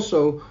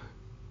 Also,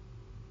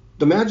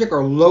 the Magic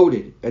are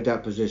loaded at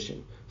that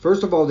position.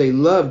 First of all, they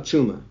love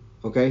Chuma,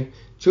 okay?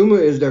 Chuma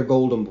is their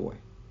golden boy.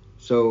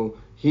 So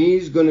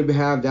he's going to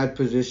have that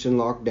position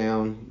locked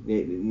down.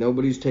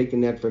 Nobody's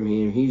taking that from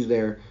him. He's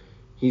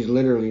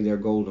literally their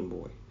golden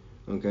boy,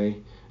 okay?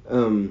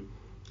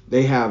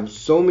 They have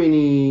so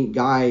many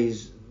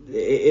guys.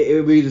 It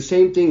would be the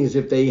same thing as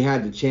if they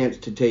had the chance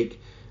to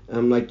take,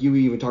 like you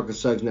even talk to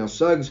Suggs. Now,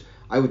 Suggs,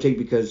 I would take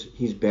because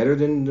he's better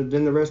than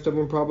the rest of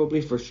them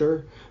probably, for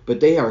sure. But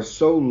they are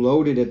so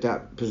loaded at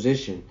that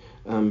position.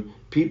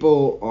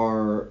 People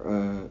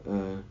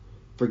are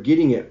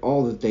forgetting it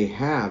all that they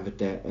have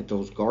at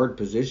those guard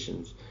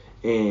positions.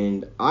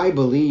 And I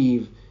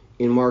believe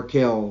in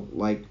Markelle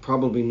like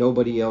probably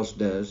nobody else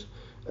does,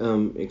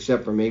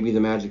 except for maybe the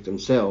Magic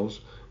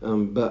themselves.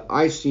 But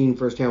I seen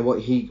firsthand what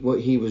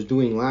he was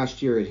doing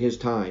last year at his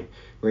time,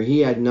 where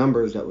he had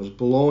numbers that was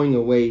blowing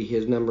away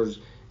his numbers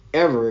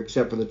ever,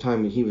 except for the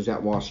time that he was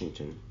at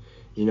Washington.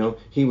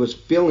 He was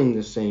feeling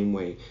the same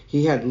way.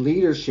 He had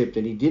leadership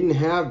that he didn't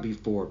have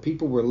before.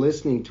 People were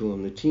listening to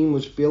him. The team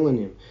was feeling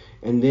him.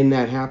 And then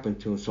that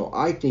happened to him. So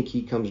I think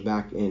he comes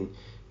back and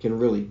can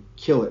really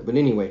kill it. But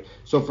anyway,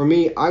 so for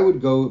me, I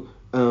would go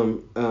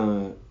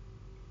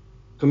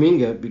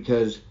Kuminga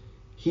because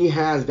he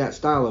has that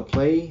style of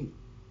play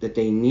that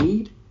they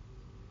need.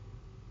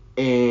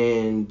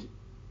 And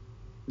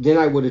then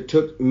I would have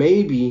took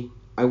the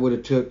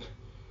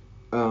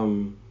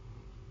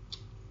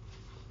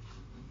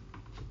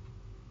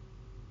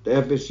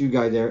FSU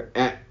guy there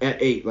at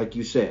 8, like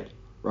you said,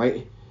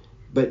 right?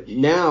 But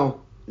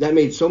now that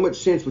made so much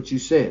sense what you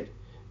said,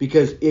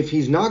 because if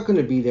he's not going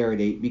to be there at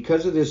 8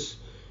 because of this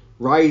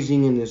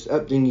rising and this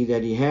up thingy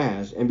that he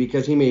has, and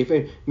because he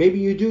maybe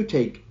you do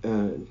take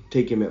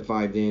him at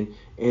 5 then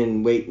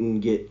and wait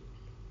and get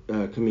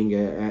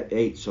Kuminga at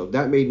 8. So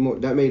that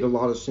made a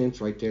lot of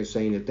sense right there,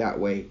 saying it that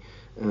way.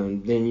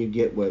 Then you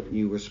get what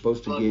you were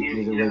supposed to get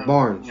either with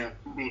Barnes.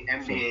 The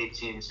NBA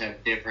teams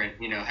have different,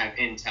 have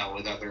intel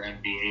with other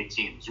NBA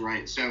teams,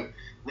 right? So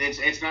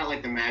it's not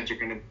like the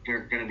Magic are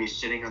going to be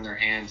sitting on their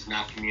hands,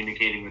 not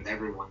communicating with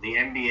everyone. The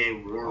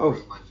NBA war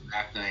room on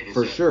draft night is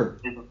a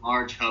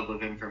large hub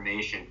of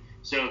information.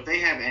 So if they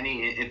have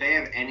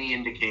any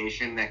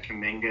indication that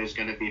Kuminga is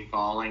going to be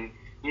falling,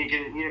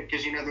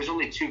 because there's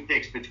only 2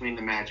 picks between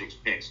the Magic's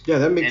picks. Yeah,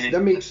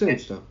 that makes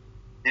sense though.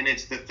 And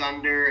it's the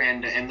Thunder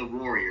and the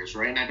Warriors,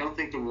 right? And I don't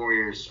think the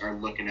Warriors are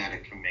looking at a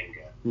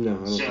Kuminga. No, I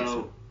don't think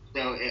so.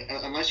 So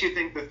unless you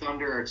think the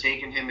Thunder are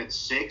taking him at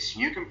 6,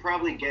 you can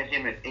probably get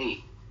him at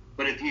 8.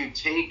 But if you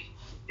take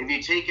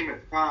him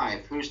at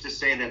 5, who's to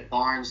say that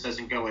Barnes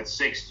doesn't go at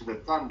 6 to the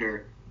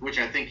Thunder, which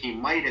I think he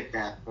might at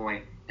that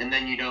point, and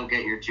then you don't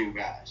get your 2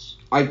 guys.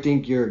 I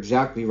think you're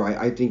exactly right.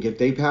 I think if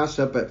they pass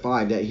up at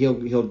 5, that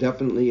he'll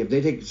definitely, if they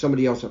take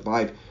somebody else at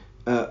 5,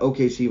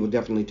 OKC will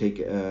definitely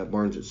take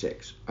Barnes at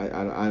 6. I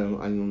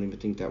don't even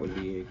think that would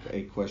be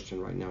a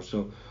question right now.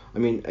 So I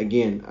mean,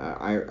 again,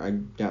 I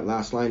that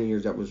last line of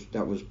yours, that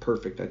was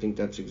perfect. I think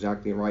that's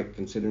exactly right,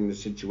 considering the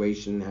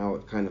situation and how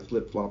it kind of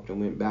flip flopped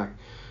and went back.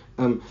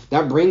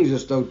 That brings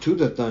us though to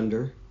the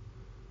Thunder,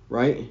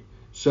 right?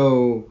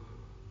 So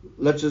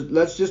let's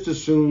just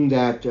assume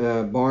that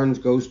Barnes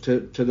goes to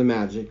the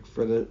Magic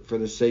for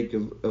the sake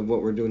of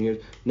what we're doing here.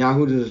 Now,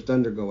 who does the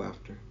Thunder go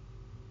after?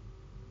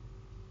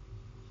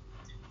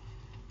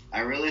 I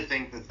really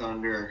think the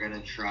Thunder are going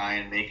to try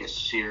and make a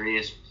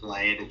serious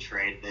play to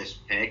trade this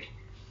pick,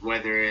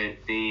 whether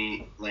it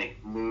be like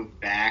move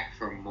back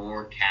for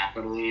more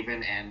capital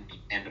even and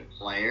a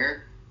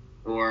player,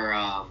 or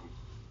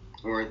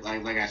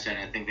like I said,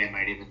 I think they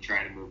might even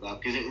try to move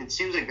up, because it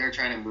seems like they're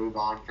trying to move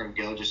on from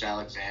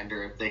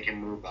Gilgeous-Alexander if they can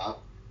move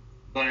up.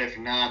 But if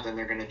not, then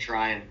they're going to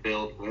try and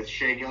build with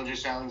Shai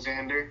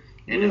Gilgeous-Alexander,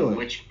 and in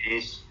which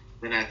case,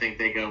 then I think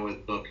they go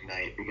with Book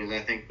Knight, because I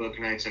think Book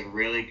Knight's a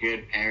really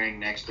good pairing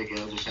next to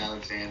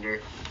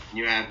Gilgeous-Alexander.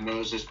 You have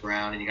Moses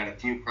Brown, and you got a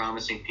few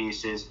promising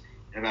pieces,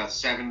 and about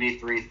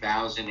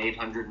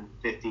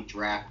 73,850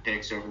 draft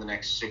picks over the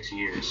next 6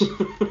 years.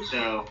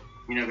 So,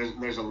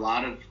 there's a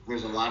lot of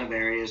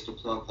areas to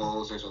plug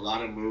holes. There's a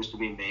lot of moves to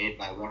be made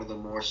by one of the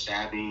more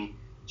savvy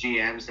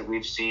GMs that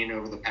we've seen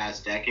over the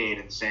past decade,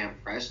 in Sam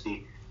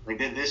Presti. Like,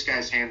 this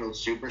guy's handled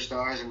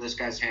superstars and this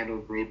guy's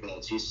handled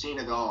rebuilds. He's seen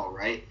it all,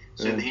 right?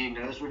 So he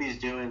knows what he's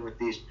doing with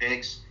these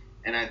picks.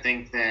 And I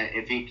think that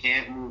if he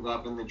can't move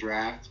up in the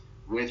draft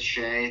with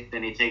Shai,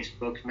 then he takes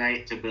Book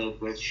Knight to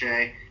build with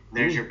Shai.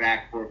 There's your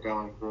backcourt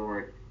going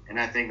forward. And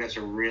I think that's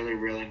a really,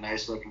 really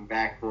nice looking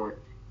backcourt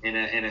in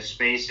a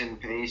space and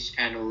pace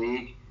kind of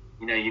league.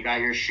 You got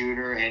your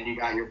shooter and you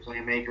got your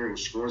playmaker who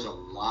scores a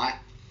lot.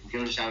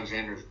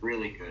 Gilgeous-Alexander is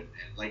really good, man.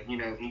 Like, he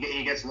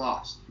gets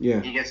lost.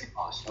 Yeah. He gets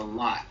lost a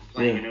lot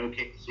playing in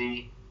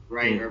OKC,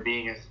 right, or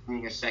being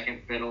a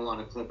second fiddle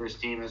on a Clippers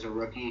team as a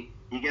rookie.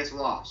 He gets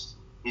lost.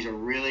 He's a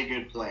really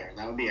good player, and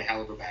that would be a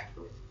hell of a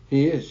backcourt.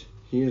 He is.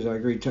 I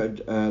agree.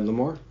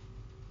 Lamar?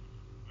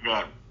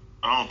 I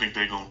don't think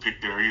they're going to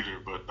pick there either,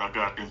 but I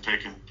got them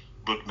taking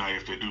Book Knight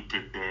if they do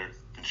pick there.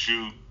 Can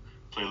shoot,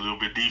 play a little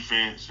bit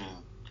defense,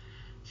 and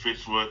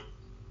fits what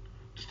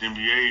the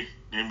NBA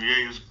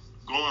is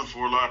going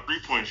for, a lot of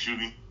three-point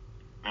shooting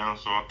now,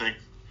 so I think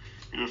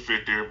he'll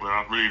fit there, but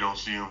I really don't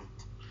see him.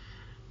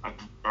 I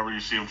really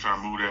see him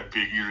trying to move that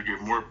pick, either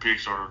get more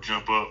picks or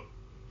jump up.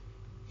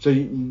 So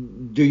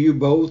do you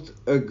both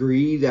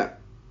agree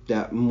that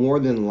more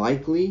than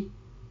likely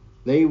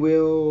they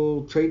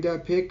will trade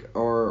that pick,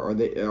 or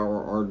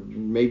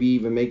maybe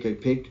even make a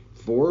pick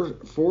for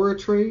a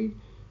trade?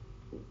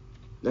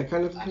 That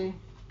kind of thing?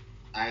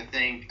 I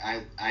think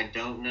I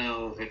don't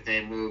know if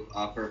they move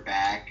up or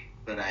back,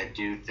 but I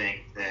do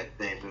think that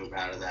they move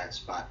out of that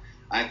spot.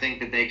 I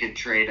think that they could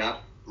trade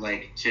up,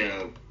 like,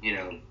 to,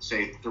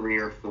 say 3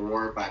 or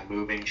 4 by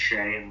moving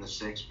Shai in the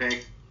 6th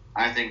pick.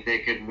 I think they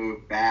could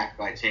move back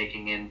by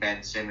taking in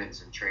Ben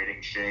Simmons and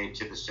trading Shai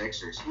to the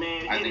Sixers.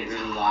 I think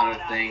there's a lot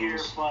of things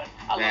there's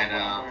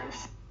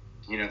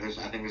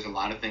a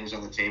lot of things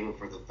on the table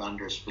for the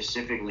Thunder,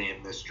 specifically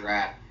in this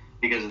draft,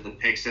 because of the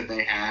picks that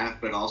they have,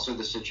 but also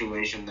the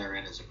situation they're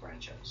in as a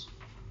franchise.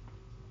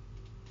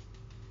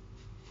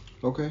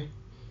 Okay,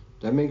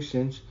 that makes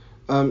sense.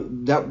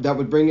 That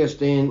would bring us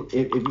then,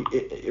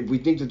 if we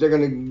think that they're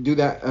going to do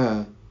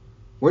that,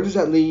 where does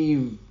that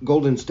leave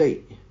Golden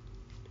State?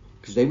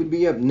 Because they would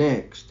be up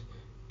next.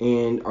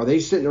 And are they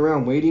sitting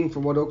around waiting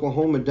for what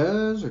Oklahoma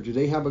does, or do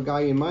they have a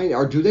guy in mind,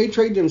 or do they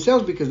trade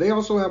themselves, because they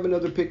also have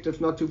another pick that's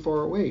not too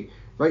far away,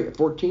 right?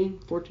 14?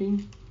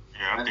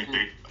 Yeah,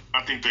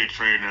 I think they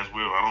trading as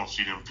well. I don't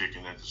see them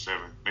picking at the 7.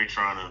 They're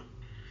gonna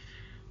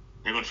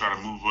try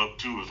to move up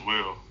too as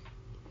well.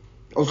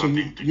 Oh, so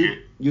you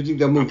think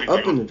they'll move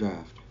up in the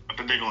draft? I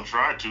think they're gonna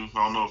try to. I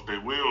don't know if they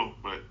will,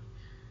 but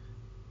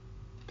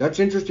that's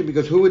interesting,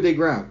 because who would they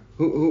grab?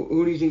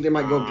 Who do you think they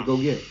might go up to go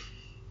get?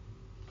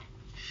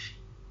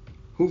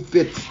 Who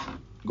fits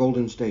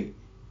Golden State?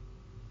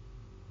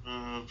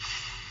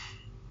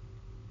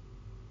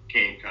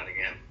 Cade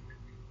Cunningham.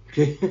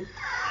 Okay.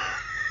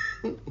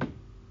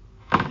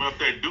 But if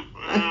they do,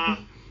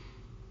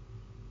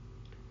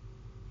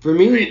 For I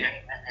me, mean,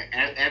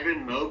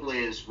 Evan Mobley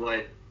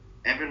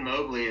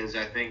is,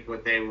 I think,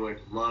 what they would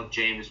love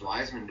James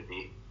Wiseman to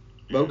be.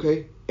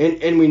 okay,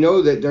 and we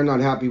know that they're not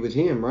happy with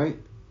him, right?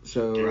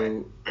 So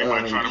Right. they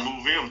might try to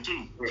move him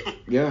too.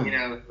 Yeah. You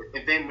know,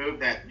 if they move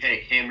that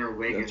pick, him or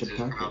Wiggins That's a is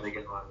package. probably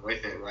going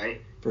with it,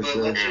 right? For but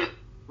sure. let's Yeah. just,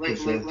 For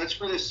sure. let's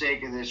for the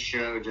sake of this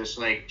show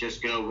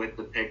just go with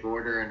the pick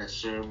order and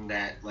assume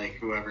that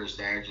whoever's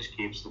there just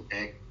keeps the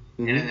pick.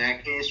 Mhm. And in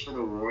that case, for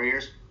the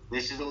Warriors,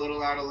 this is a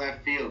little out of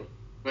left field,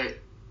 but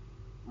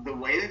the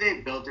way that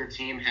they built their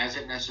team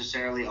hasn't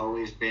necessarily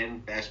always been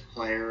best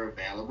player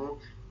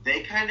available.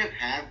 They kind of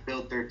have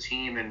built their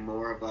team in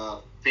more of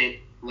a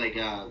fit,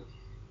 a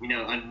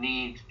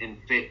need and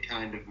fit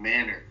kind of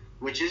manner,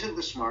 which isn't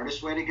the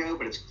smartest way to go,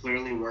 but it's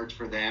clearly worked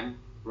for them,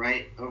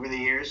 right, over the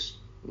years.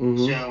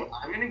 Mhm. So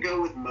I'm going to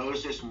go with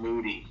Moses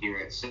Moody here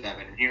at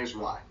 7, and here's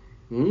why.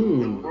 The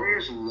Mm.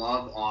 Warriors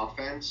love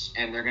offense,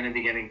 and they're going to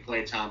be getting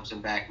Klay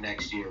Thompson back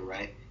next year,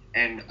 right?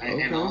 And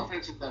Okay.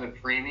 offense is at a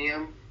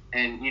premium,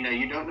 and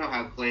you don't know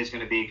how Klay's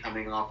going to be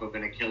coming off of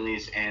an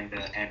Achilles and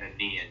a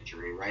knee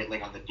injury, right?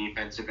 Like on the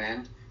defensive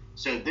end.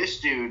 So this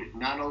dude,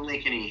 not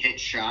only can he hit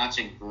shots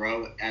and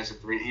grow as a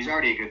he's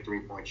already a good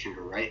 3-point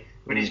shooter, right?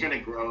 But he's going to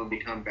grow and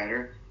become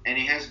better, and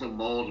he has the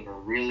mold of a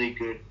really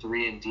good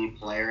 3-and-D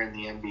player in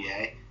the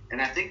NBA.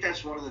 And I think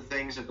that's one of the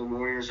things that the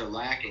Warriors are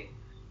lacking.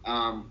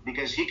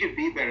 Because he could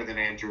be better than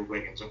Andrew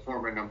Wiggins, a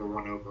former number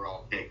 1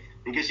 overall pick,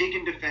 because he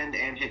can defend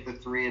and hit the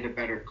 3 at a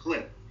better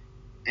clip.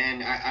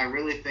 And I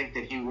really think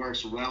that he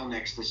works well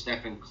next to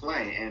Stephen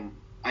Klay. And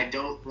I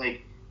don't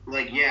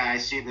I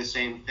see the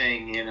same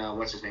thing in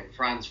what's his name,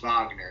 Franz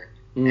Wagner,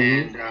 Mhm.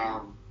 and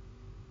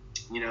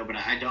but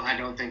I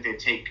don't think they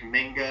take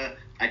Kuminga.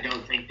 I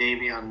don't think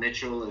Davion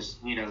Mitchell is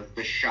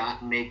the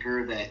shot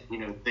maker that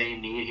they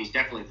need. He's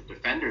definitely the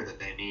defender that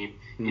they need.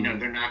 Mhm.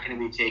 They're not going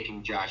to be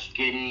taking Josh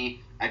Giddey.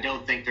 I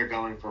don't think they're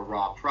going for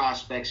raw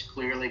prospects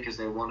clearly because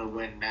they want to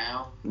win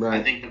now. Right.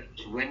 I think the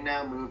win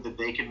now move that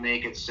they could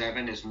make at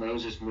 7 is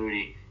Moses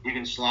Moody. You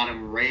can slot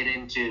him right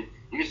into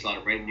your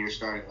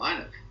starting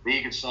lineup, but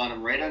you can slot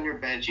him right on your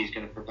bench. He's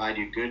going to provide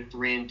you good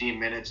 3-and-D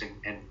minutes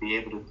and be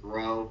able to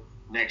grow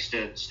next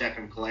to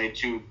Stephen Klay,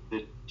 two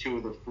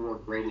of the 4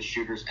 greatest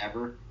shooters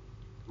ever.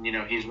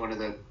 He's one of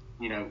the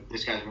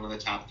this guy's one of the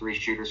top 3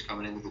 shooters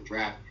coming into the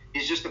draft.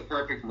 He's just the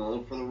perfect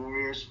mold for the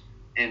Warriors.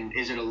 And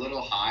is it a little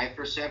high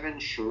for 7?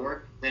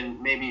 Sure.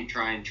 Then maybe you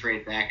try and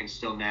trade back and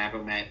still nab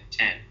him at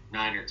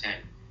 9 or 10.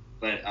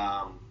 But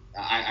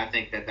I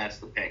think that's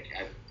the pick,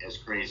 as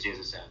crazy as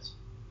it sounds.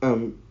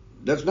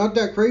 That's not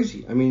that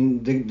crazy. I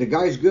mean, the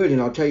guy's good,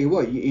 and I'll tell you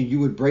what, you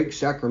would break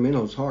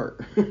Sacramento's heart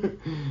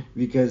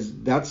because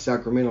that's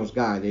Sacramento's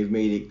guy. They've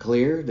made it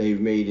clear. They've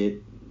made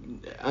it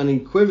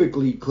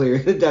unequivocally clear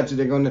that that's what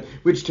they're going to.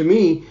 Which to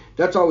me,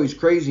 that's always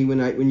crazy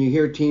when you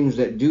hear teams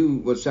that do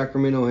what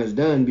Sacramento has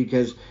done,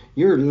 because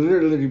you're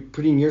literally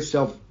putting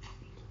yourself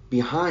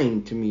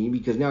behind to me,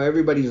 because now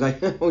everybody's like,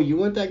 oh, you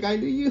want that guy,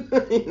 do you?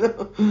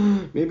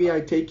 Maybe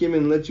I take him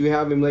and let you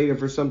have him later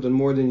for something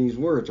more than he's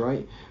worth,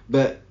 right?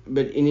 But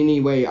in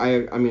any way,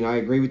 I mean I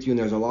agree with you, and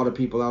there's a lot of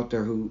people out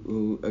there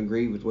who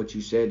agree with what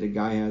you said. The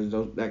guy has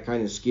that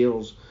kind of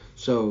skills,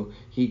 so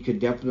he could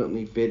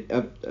definitely fit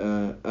up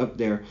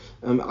there.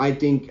 I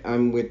think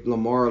I'm with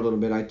Lamar a little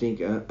bit. I think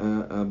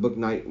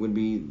Bouknight would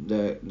be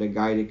the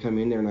guy to come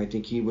in there, and I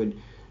think he would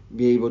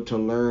be able to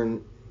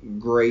learn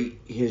great.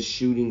 His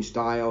shooting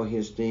style,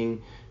 his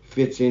thing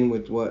fits in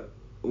with what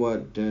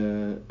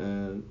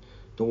the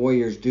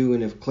Warriors do.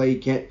 And if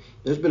Klay can't,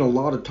 there's been a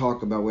lot of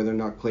talk about whether or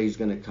not Klay's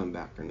going to come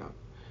back or not.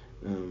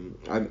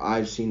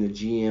 I've seen the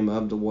GM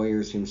of the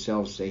Warriors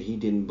himself say he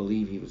didn't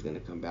believe he was going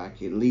to come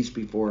back, at least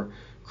before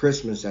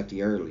Christmas at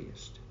the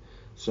earliest.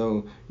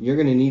 So you're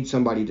going to need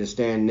somebody to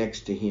stand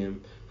next to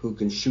him who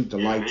can shoot the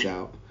lights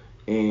out.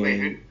 And Wait,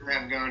 who did you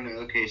have going to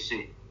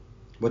OKC?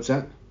 What's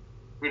that?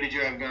 Who did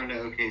you have going to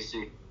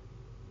OKC?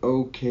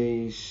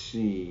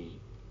 OKC.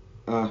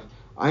 I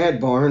had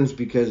Barnes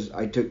because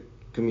I took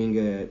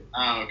Kuminga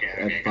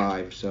at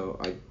 5, so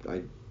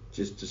I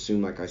just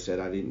assumed, like I said,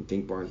 I didn't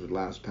think Barnes would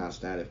last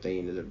past that if they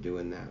ended up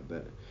doing that.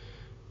 But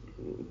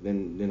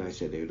then I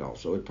said they would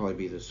also. It'd probably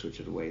be the switch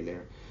of the way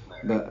there.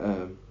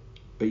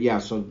 But yeah,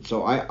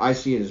 so I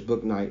see it as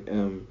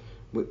Bouknight.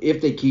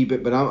 If they keep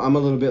it, but I'm a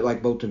little bit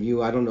like both of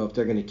you. I don't know if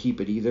they're going to keep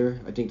it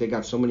either. I think they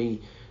got so many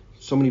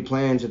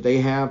plans that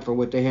they have for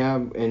what they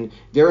have, and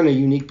they're in a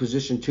unique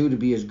position too to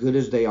be as good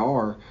as they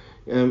are.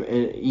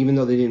 And even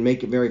though they didn't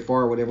make it very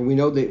far or whatever, we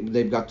know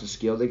they've got the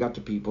skill, they got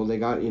the people, they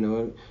got,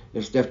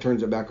 if Steph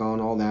turns it back on,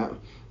 all that.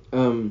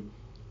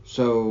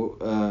 So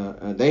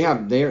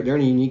they're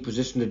in a unique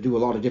position to do a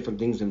lot of different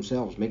things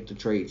themselves, make the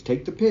trades,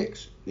 take the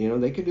picks.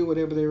 They can do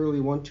whatever they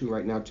really want to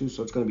right now too.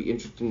 So it's going to be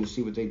interesting to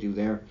see what they do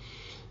there.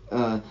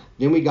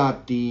 Then we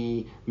got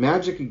the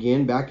Magic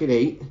again back at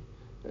 8.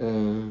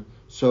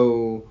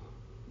 So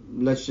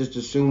let's just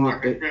assume Lamar,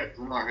 who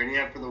do you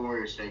have for the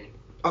Warriors taking?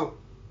 Oh,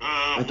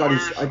 I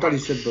thought he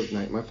said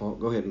Bouknight. My fault.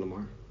 Go ahead,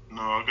 Lamar.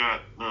 No, I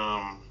got.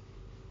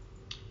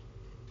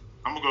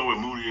 I'm gonna go with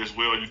Moody as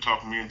well. You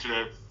talked me into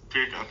that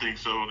pick. I think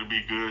so. It'd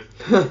be good.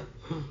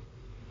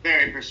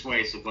 Very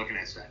persuasive. What can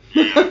I say?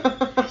 Yeah.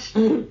 I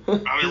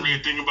didn't really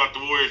think about the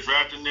Warriors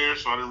drafting there,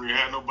 so I didn't really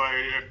have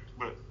nobody there.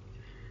 But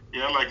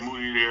yeah, I like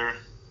Moody there.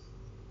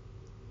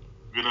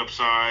 Good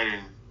upside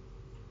and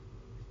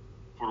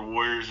for the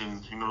Warriors,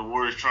 and the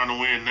Warriors trying to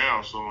win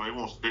now, so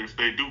if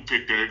they do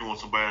pick that, they're going to want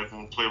somebody that's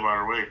going to play by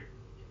their way.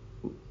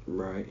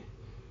 Right.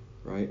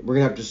 We're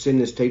gonna have to send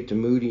this tape to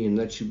Moody and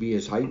let you be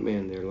his hype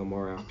man there,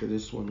 Lamar, after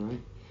this one,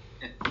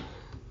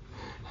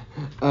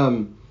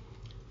 right?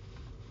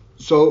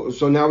 So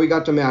now we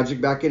got the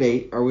Magic back at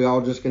 8. Are we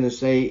all just gonna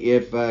say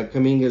if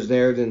Kuminga's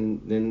there,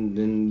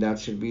 then that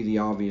should be the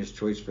obvious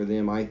choice for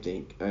them? I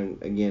think. And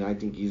again, I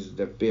think he's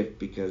the 5th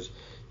because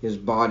his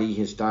body,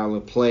 his style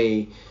of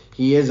play,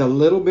 he is a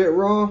little bit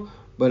raw,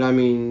 but I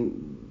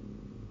mean,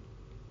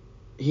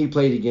 he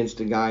played against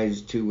the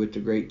guys too with the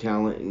great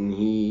talent, and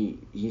he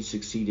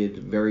succeeded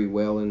very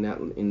well in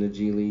the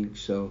G League.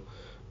 So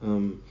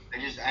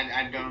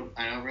I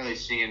don't really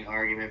see an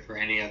argument for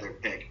any other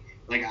pick.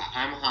 Like,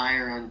 I'm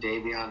higher on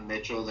Davion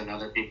Mitchell than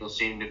other people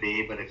seem to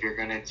be, but if you're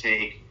gonna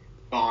take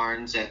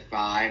Barnes at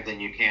 5, then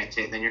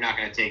you're not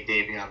gonna take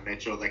Davion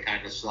Mitchell. They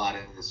kind of slot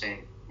into the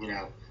same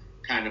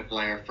kind of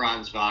player.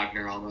 Franz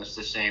Wagner almost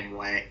the same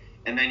way.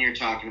 And then you're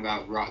talking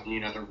about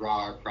the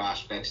raw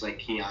prospects like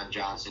Keon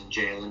Johnson,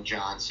 Jalen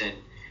Johnson.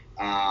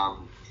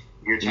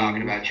 You're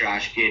talking about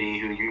Josh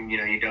Giddey, who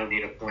you don't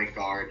need a point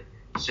guard.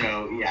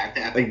 So yeah,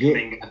 I think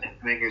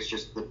Kuminga's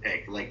just the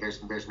pick. Like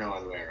there's no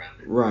other way around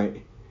it.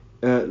 Right.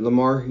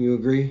 Lamar, you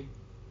agree?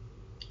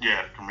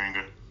 Yeah,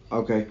 Kuminga.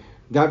 Okay,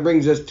 that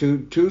brings us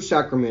to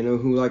Sacramento,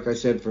 who, like I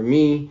said, for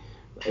me,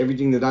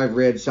 everything that I've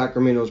read,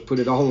 Sacramento's put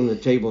it all on the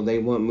table. They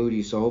want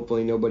Moody, so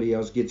hopefully nobody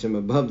else gets him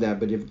above that.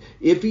 But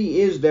if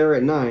he is there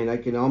at 9, I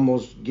can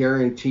almost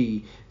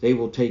guarantee they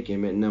will take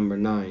him at number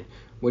 9.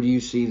 What do you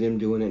see them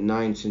doing at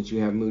 9 since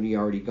you have Moody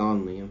already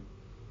gone, Liam?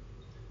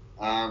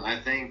 I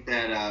think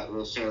that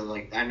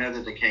I know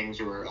that the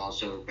Kings were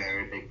also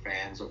very big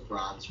fans of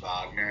Franz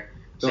Wagner.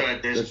 So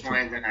at this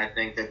point, then I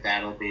think that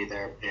that'll be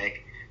their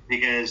pick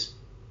because.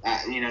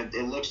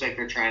 It looks like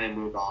they're trying to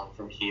move on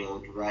from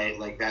Hield, right?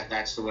 Like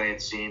that's the way it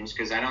seems.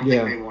 Because I don't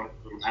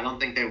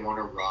think they want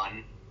to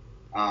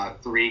run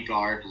 3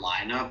 guard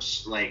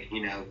lineups. Like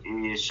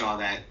you saw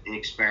that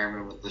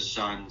experiment with the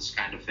Suns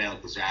kind of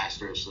failed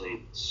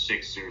disastrously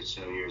 6 or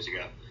so years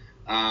ago.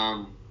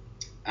 I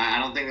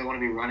don't think they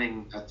want to be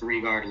running a 3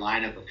 guard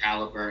lineup of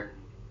Halliburton,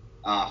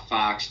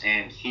 Fox,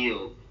 and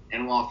Hield.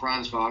 And while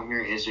Franz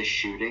Wagner is a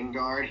shooting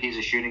guard, he's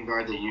a shooting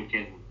guard that you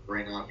can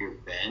bring off your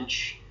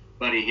bench.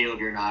 Buddy Hield,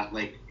 you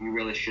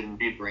really shouldn't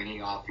be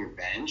bringing off your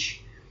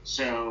bench.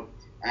 So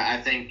I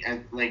think,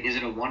 is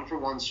it a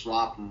 1-for-1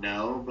 swap?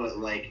 No, but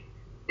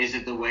is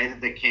it the way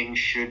that the Kings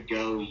should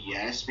go?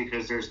 Yes,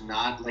 because there's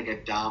not a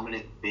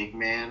dominant big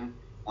man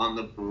on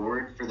the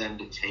board for them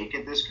to take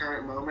at this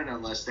current moment,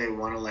 unless they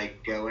want to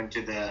go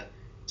into the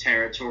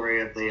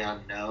territory of the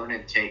unknown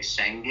and take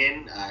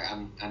Sengun.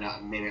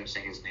 Maybe I'm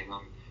saying his name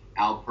wrong.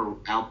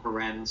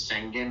 Alperen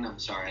Sengun. I'm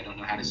sorry, I don't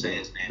know how to say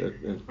his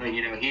name. But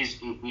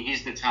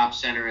he's the top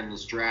center in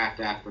this draft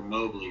after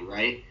Mobley,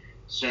 right?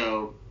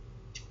 So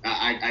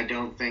I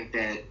don't think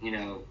that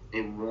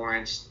it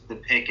warrants the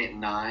pick at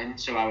 9.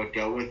 So I would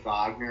go with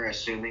Wagner,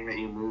 assuming that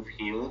you move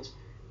Hield.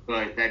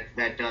 But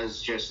that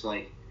does just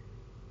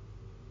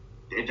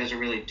it doesn't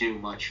really do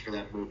much for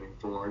them moving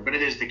forward. But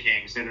it is the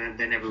Kings. They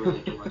never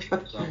really do much for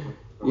themselves.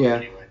 Yeah.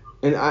 Anyway.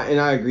 And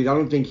I agreed. I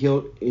don't think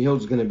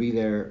Hield's going to be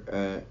there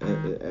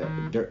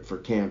for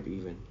camp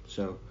even.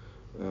 So,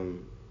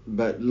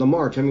 but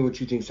Lamar, tell me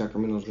what you think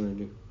Sacramento's going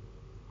to do.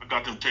 I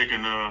got them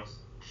taking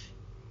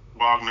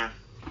Wagner.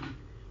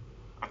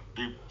 I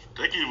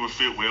think he would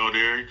fit well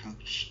there. He can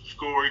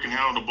score. He can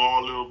handle the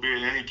ball a little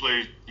bit, and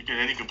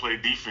he can play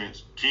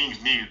defense.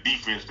 Kings needed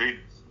defense.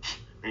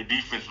 Their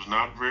defense was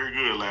not very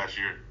good last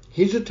year.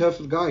 He's a tough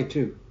guy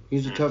too.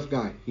 He's a tough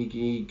guy.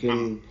 He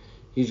can.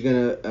 He's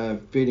gonna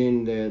fit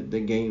in the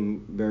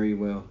game very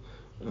well.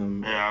 I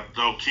know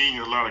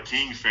a lot of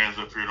Kings fans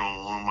up here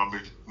don't want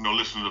him.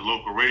 Listening to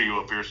local radio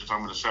up here since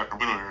I'm in the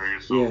Sacramento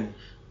area. So yeah.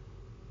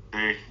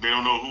 They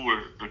don't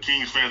know the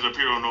Kings fans up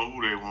here don't know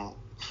who they want.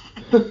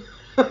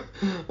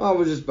 I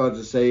was just about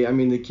to say. I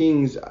mean, the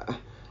Kings.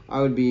 I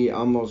would be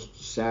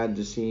almost sad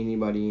to see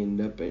anybody end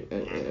up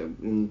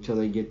until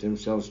they get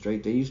themselves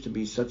straight. They used to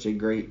be such a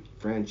great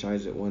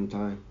franchise at one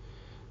time.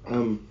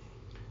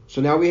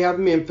 So now we have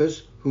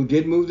Memphis, who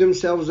did move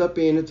themselves up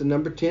in at the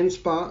number 10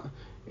 spot.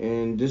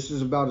 And this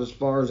is about as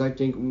far as I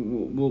think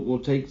we'll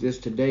take this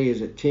today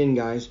is at 10,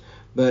 guys.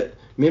 But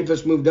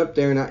Memphis moved up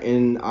there,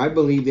 and I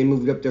believe they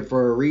moved up there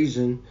for a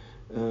reason.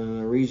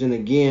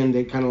 Again,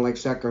 they kind of like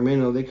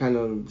Sacramento. They kind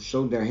of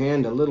showed their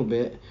hand a little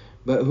bit.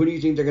 But who do you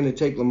think they're going to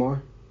take,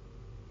 Lamar?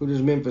 Who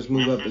does Memphis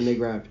move up and they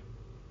grabbed?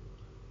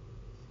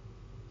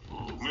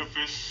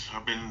 Memphis,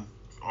 I've been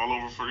all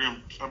over for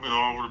them. I've been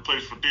all over the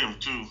place for them,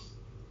 too.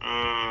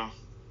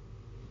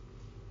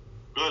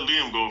 let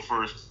Liam go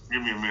first.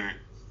 Give me a minute.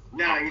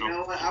 No, you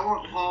know what? I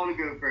want Paul to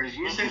go first.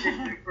 You said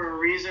you're picked for a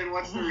reason.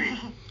 What's the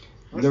reason?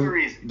 What's the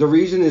reason? The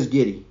reason is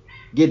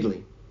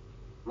Gidley.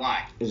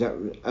 Why? Is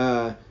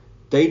that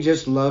they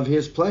just love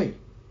his play.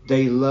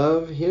 They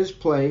love his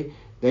play.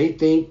 They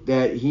think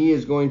that he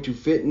is going to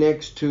fit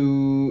next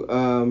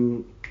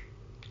to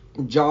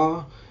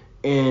Ja,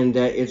 and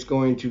that it's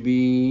going to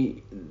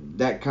be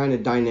that kind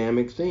of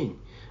dynamic thing.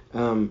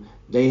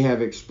 They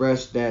have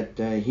expressed that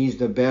he's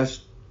the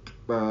best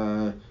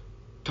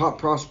top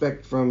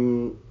prospect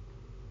from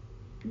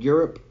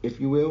Europe, if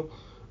you will.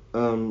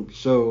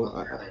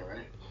 Australia,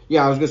 right?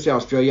 Yeah, I was gonna say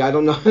Australia. I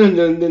don't know,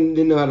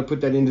 didn't know how to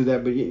put that into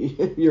that, but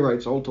you're right.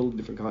 It's a whole totally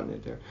different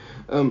continent there.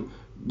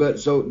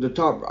 But so the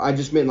top, I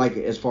just meant like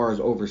as far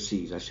as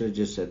overseas. I should have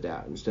just said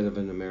that instead of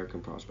an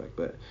American prospect.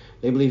 But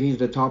they believe he's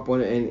the top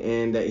one,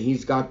 and that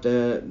he's got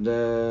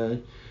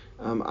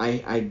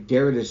I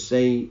dare to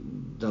say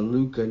the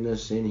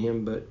Luka-ness in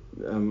him, but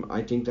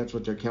I think that's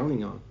what they're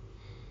counting on.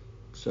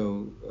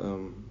 So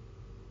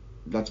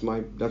that's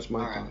my thought.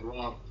 Right,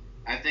 well,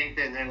 I think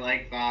that they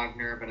like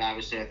Wagner, but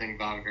obviously I think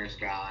Wagner's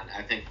gone.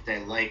 I think they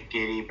like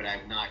Giddey, but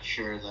I'm not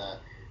sure the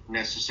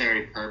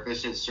necessary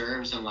purpose it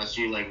serves unless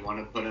you want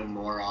to put him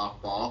more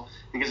off ball.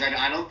 Because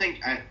I don't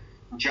think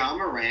Ja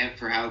Morant,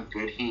 for how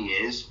good he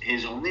is,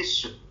 his only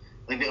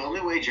the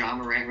only way Ja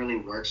Morant really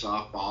works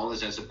off ball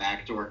is as a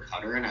backdoor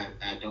cutter, and I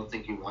don't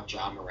think you want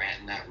Ja Morant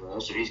in that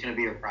role. So he's going to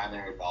be your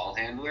primary ball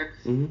handler.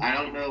 Mm-hmm. I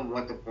don't know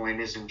what the point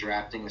is in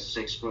drafting a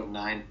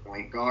 6'9"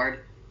 point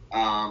guard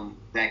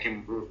that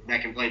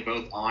can play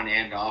both on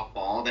and off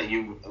ball.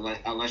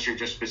 Unless you're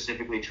just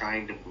specifically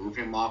trying to move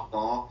him off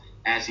ball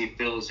as he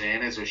fills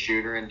in as a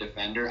shooter and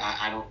defender.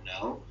 I don't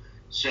know.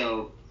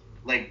 So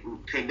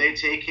could they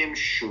take him?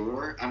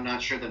 Sure. I'm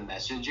not sure the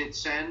message it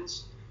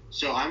sends.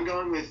 So I'm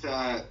going with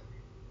a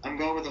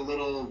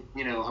little,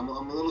 I'm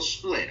a little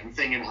split. I'm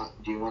thinking,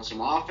 do you want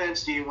some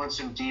offense? Do you want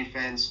some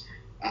defense?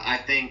 I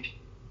think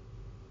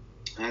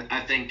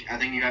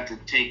you have to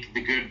take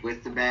the good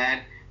with the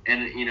bad.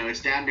 And,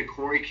 it's down to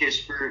Corey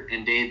Kispert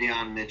and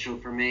Davion Mitchell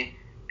for me.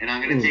 And I'm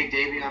going to take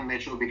Davion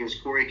Mitchell because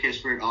Corey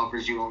Kispert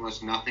offers you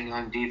almost nothing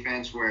on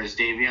defense, whereas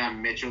Davion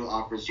Mitchell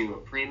offers you a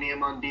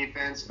premium on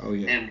defense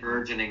and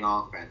burgeoning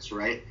offense,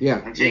 right?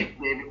 Yeah. I'm taking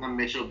Davion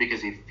Mitchell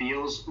because he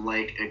feels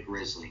like a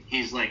Grizzly.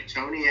 He's like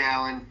Tony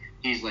Allen.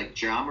 He's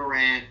like Ja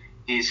Morant.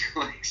 He's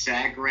like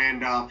Zach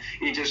Randolph.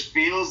 He just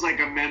feels like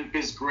a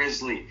Memphis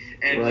Grizzly.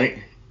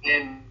 And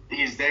and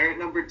he's there at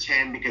number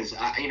 10 because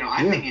I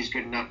think he's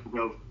good enough to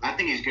go. I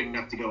think he's good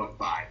enough to go at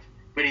 5.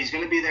 But he's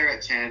going to be there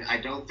at 10. I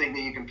don't think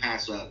that you can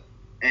pass up.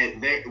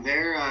 And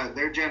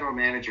their general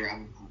manager,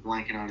 I'm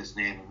blanking on his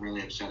name. I'm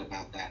really upset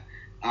about that.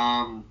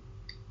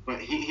 But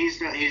he's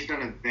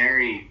done a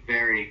very,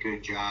 very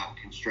good job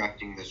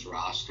constructing this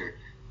roster.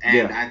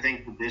 And I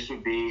think that this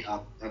would be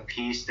a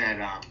piece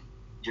that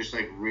just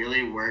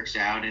really works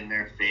out in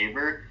their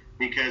favor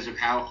because of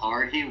how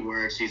hard he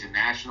works. He's a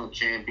national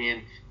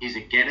champion. He's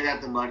a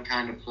get-it-out-the-mud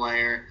kind of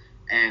player.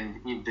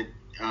 And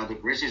the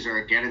Grizzlies are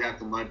a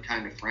get-it-out-the-mud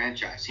kind of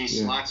franchise. He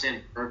slots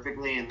in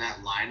perfectly in that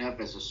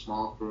lineup as a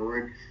small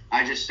forward.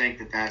 I just think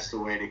that that's the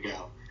way to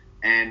go.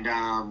 And,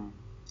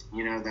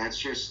 that's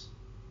just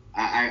 –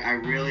 I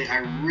really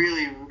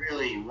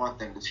want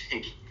them to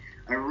take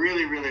 – I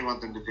really, really want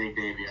them to take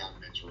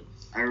Davion Mitchell.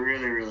 I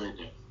really, really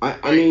do.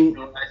 I mean –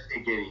 I see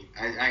Giddey.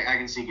 I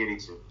can see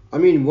Giddey too. I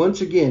mean,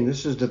 once again,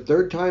 this is the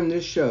third time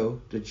this show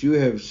that you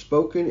have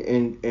spoken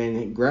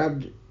and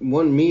grabbed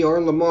me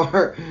or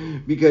Lamar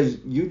because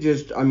you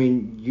just,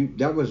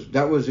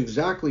 that was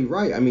exactly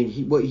right. I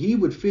mean, what he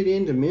would fit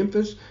into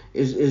Memphis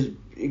is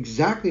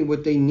exactly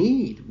what they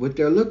need, what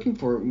they're looking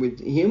for. With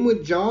him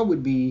with Ja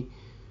would be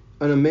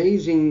an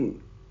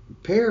amazing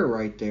pair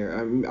right there.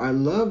 I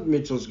love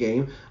Mitchell's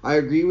game. I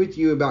agree with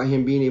you about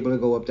him being able to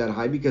go up that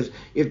high because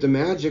if the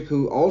Magic,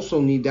 who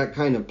also need that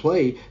kind of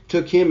play,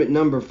 took him at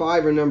number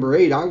 5 or number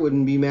 8, I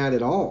wouldn't be mad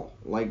at all.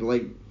 Like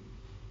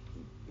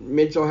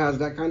Mitchell has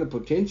that kind of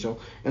potential,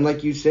 and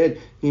like you said,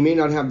 he may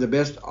not have the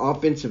best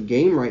offensive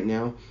game right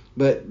now,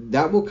 but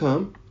that will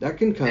come. That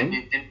can come.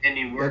 And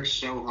he works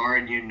so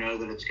hard,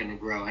 that it's going to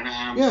grow. And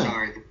I'm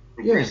sorry,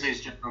 the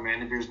Grizzlies general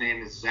manager's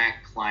name is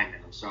Zach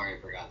Kleiman. I'm sorry, I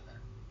forgot that.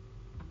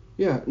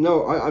 Yeah,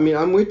 no,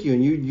 I'm with you,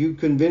 and you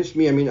convinced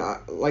me.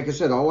 Like I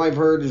said, all I've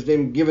heard is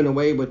them giving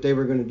away what they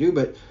were going to do,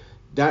 but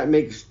that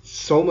makes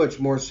so much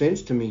more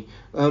sense to me.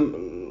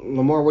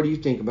 Lamar, what do you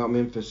think about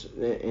Memphis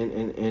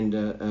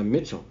and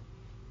Mitchell?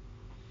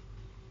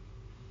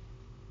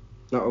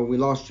 No, we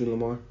lost you,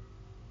 Lamar.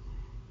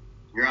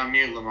 You're on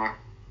mute, Lamar.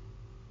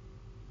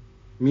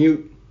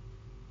 Mute.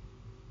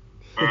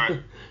 All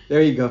right.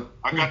 There you go.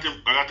 I got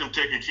them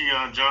taking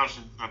Keon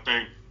Johnson. I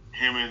think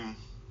him and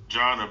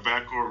John in the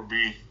backcourt would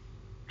be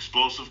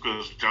explosive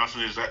because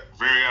Johnson is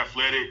very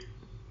athletic,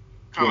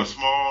 kind of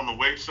small on the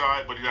weight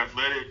side, but he's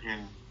athletic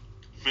and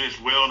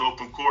finished well in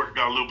open court.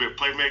 Got a little bit of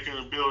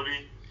playmaking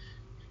ability.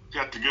 You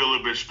have to get a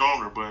little bit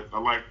stronger, but I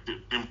like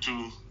them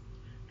two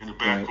in the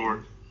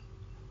backcourt.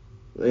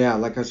 Yeah,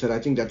 like I said, I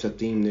think that's a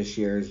theme this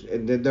year.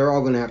 They're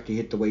all going to have to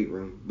hit the weight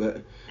room.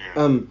 But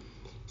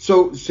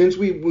so since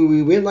we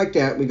went like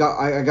that,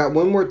 I got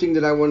one more thing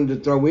that I wanted to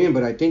throw in,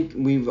 but I think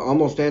we've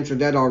almost answered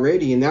that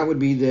already, and that would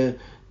be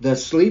the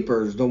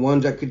sleepers, the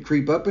ones that could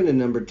creep up into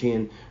number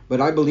 10.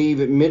 But I believe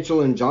that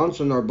Mitchell and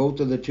Johnson are both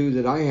of the two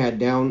that I had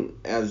down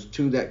as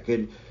two that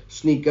could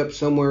sneak up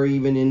somewhere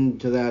even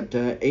into that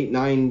 8,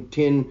 9,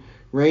 10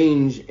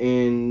 range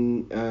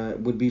and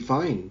would be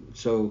fine.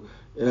 So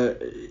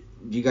do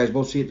you guys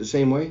both see it the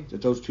same way,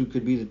 that those two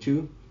could be the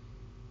two?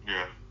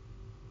 Yeah.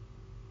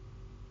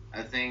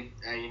 I think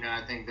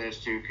I think those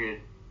two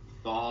could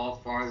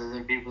fall farther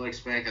than people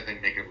expect. I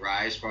think they could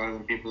rise farther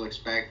than people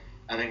expect.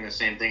 I think the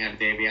same thing out of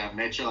Davion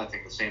Mitchell. I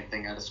think the same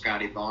thing out of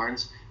Scotty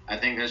Barnes. I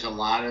think there's a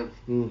lot of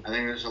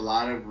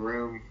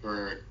room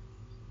for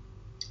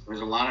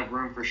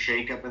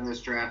shakeup in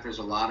this draft. There's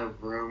a lot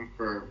of room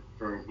for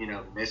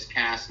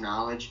miscast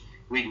knowledge.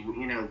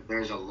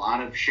 There's a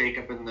lot of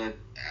shakeup in the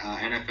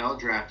NFL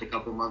draft a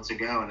couple months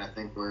ago, and I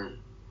think we're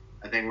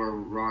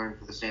roaring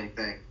for the same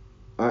thing.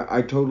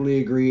 I totally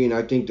agree, and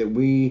I think that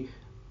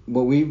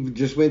what we've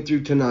just went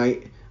through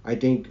tonight, I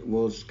think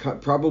will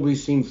probably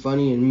seem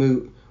funny and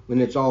moot when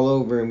it's all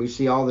over and we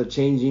see all the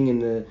changing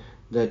and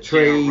the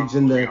trades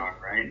and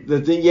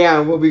the thing. Yeah,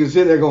 we'll be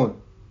sitting there going,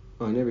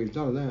 oh, I never even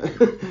thought of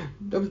that.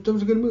 that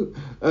was a good move.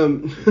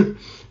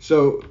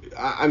 So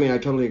I mean, I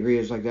totally agree.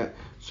 It's like that.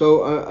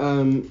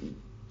 So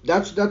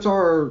that's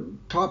our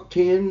top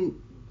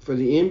 10 for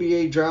the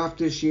NBA draft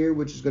this year,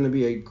 which is going to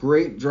be a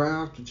great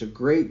draft. It's a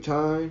great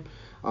time.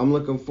 I'm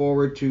looking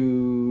forward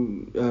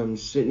to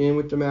sitting in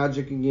with the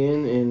Magic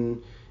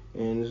again,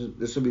 and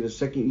this will be the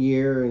second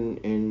year,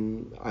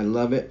 and I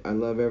love it. I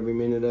love every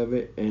minute of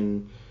it,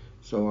 and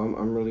so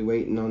I'm really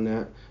waiting on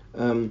that.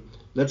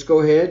 Let's go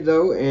ahead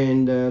though,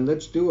 and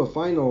let's do a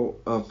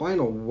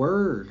final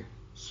word.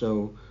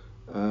 So,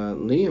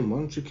 Liam, why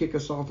don't you kick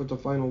us off with the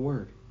final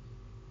word?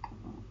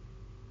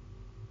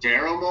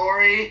 Daryl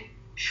Morey,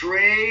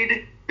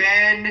 trade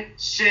Ben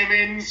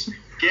Simmons.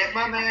 Get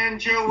my man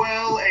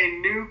Joel a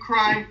new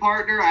crime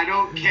partner. I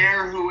don't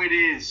care who it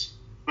is,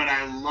 but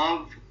I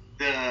love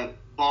the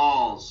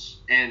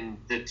balls and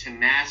the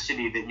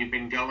tenacity that you've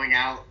been going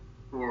out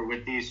for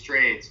with these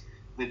trades.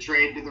 The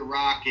trade to the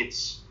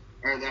Rockets,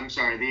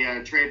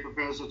 the trade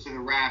proposal to the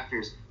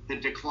Raptors, the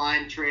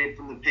decline trade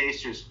from the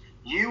Pacers.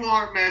 You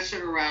aren't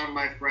messing around,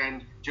 my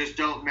friend. Just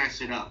don't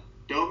mess it up.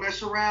 Don't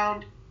mess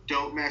around.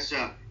 Don't mess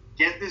up.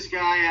 Get this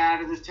guy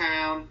out of the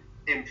town.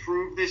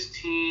 Improve this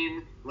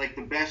team like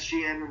the best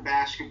GM in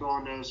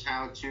basketball knows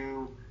how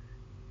to,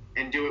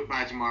 and do it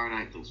by tomorrow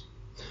night, please.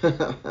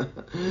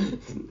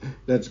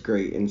 That's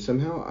great. And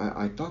somehow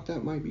I thought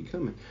that might be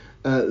coming.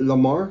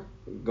 Lamar,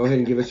 go ahead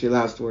and give us your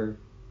last word.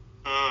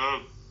 Be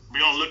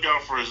on the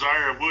lookout for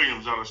Zaire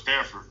Williams out of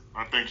Stanford.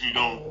 I think he's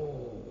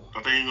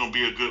gonna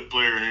be a good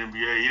player in the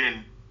NBA.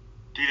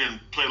 He didn't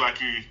play like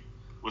he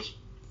was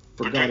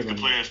projected to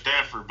play in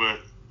Stanford, but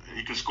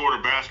he can score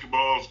the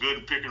basketballs, good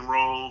in pick and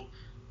roll,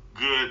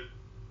 good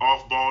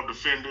off-ball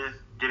defender,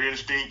 good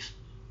instincts.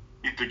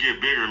 He needs to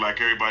get bigger like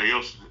everybody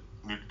else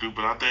need to do.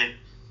 But I think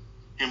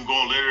him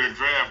going later in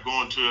draft,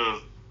 going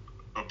to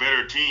a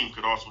better team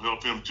could also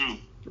help him too.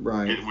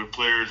 Right. Getting with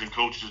players and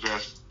coaches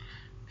that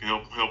can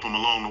help him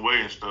along the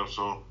way and stuff.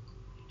 So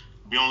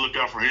be on the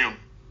lookout for him.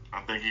 I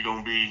think he's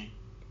gonna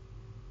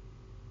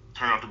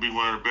turn out to be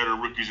one of the better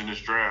rookies in this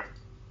draft.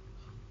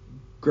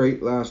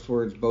 Great last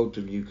words, both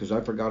of you, because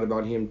I forgot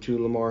about him too,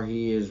 Lamar.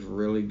 He is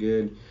really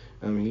good.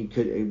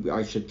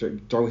 I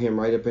should throw him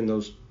right up in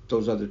those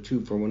other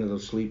two for one of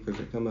those sleepers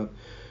that come up.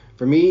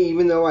 For me,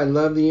 even though I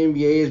love the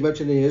NBA as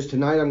much as it is,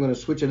 tonight I'm going to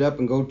switch it up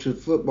and go to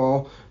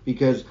football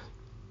because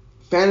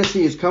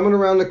fantasy is coming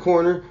around the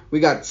corner.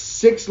 We got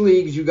 6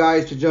 leagues, you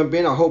guys, to jump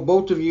in. I hope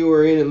both of you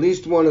are in at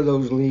least one of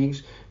those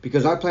leagues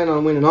because I plan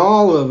on winning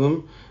all of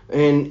them.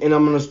 And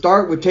I'm going to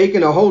start with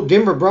taking a whole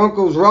Denver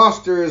Broncos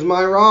roster as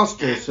my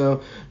roster.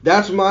 So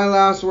that's my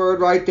last word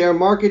right there.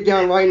 Mark it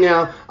down right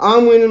now.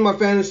 I'm winning my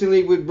fantasy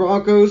league with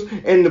Broncos,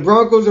 and the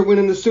Broncos are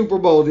winning the Super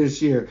Bowl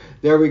this year.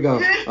 There we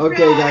go.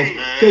 Okay, guys.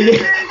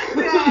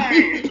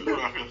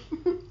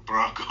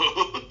 Broncos.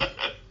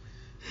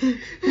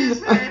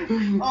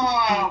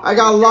 I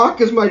got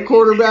Locke as my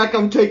quarterback.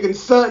 I'm taking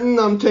Sutton.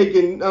 I'm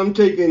taking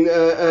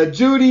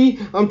Judy.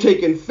 I'm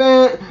taking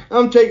Fant.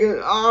 I'm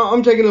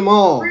taking them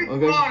all.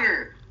 Okay.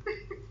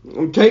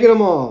 I'm taking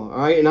them all. All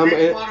right, and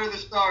the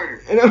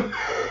starter.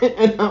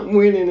 And I'm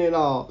winning it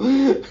all.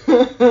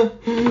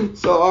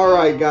 So all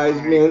right, guys,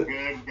 man.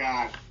 Good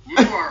God, you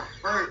are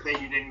hurt that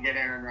you didn't get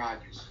Aaron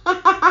Rodgers.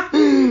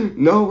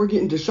 No, we're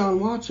getting Deshaun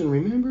Watson.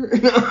 Remember?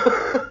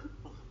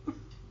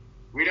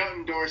 We don't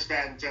endorse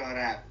that until it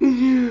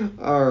happens.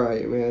 All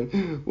right,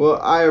 man. Well,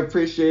 I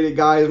appreciate it,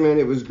 guys, man.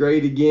 It was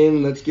great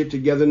again. Let's get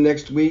together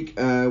next week.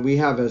 We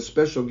have a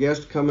special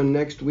guest coming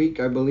next week,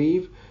 I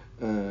believe.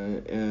 A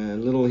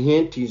little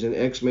hint, he's an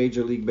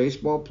ex-Major League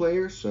Baseball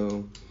player.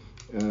 So,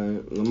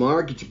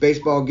 Lamar, get your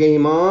baseball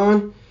game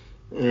on.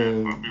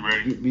 I'll be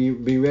ready.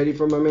 Be ready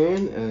for my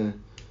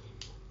man.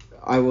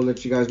 I will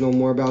let you guys know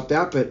more about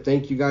that. But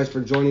thank you guys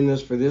for joining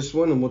us for this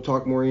one, and we'll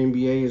talk more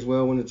NBA as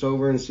well when it's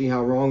over and see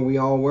how wrong we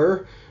all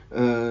were.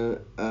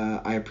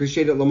 I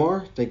appreciate it,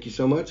 Lamar. Thank you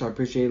so much. I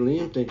appreciate it,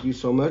 Liam. Thank you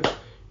so much.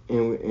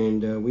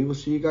 And we will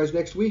see you guys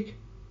next week.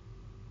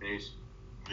 Peace.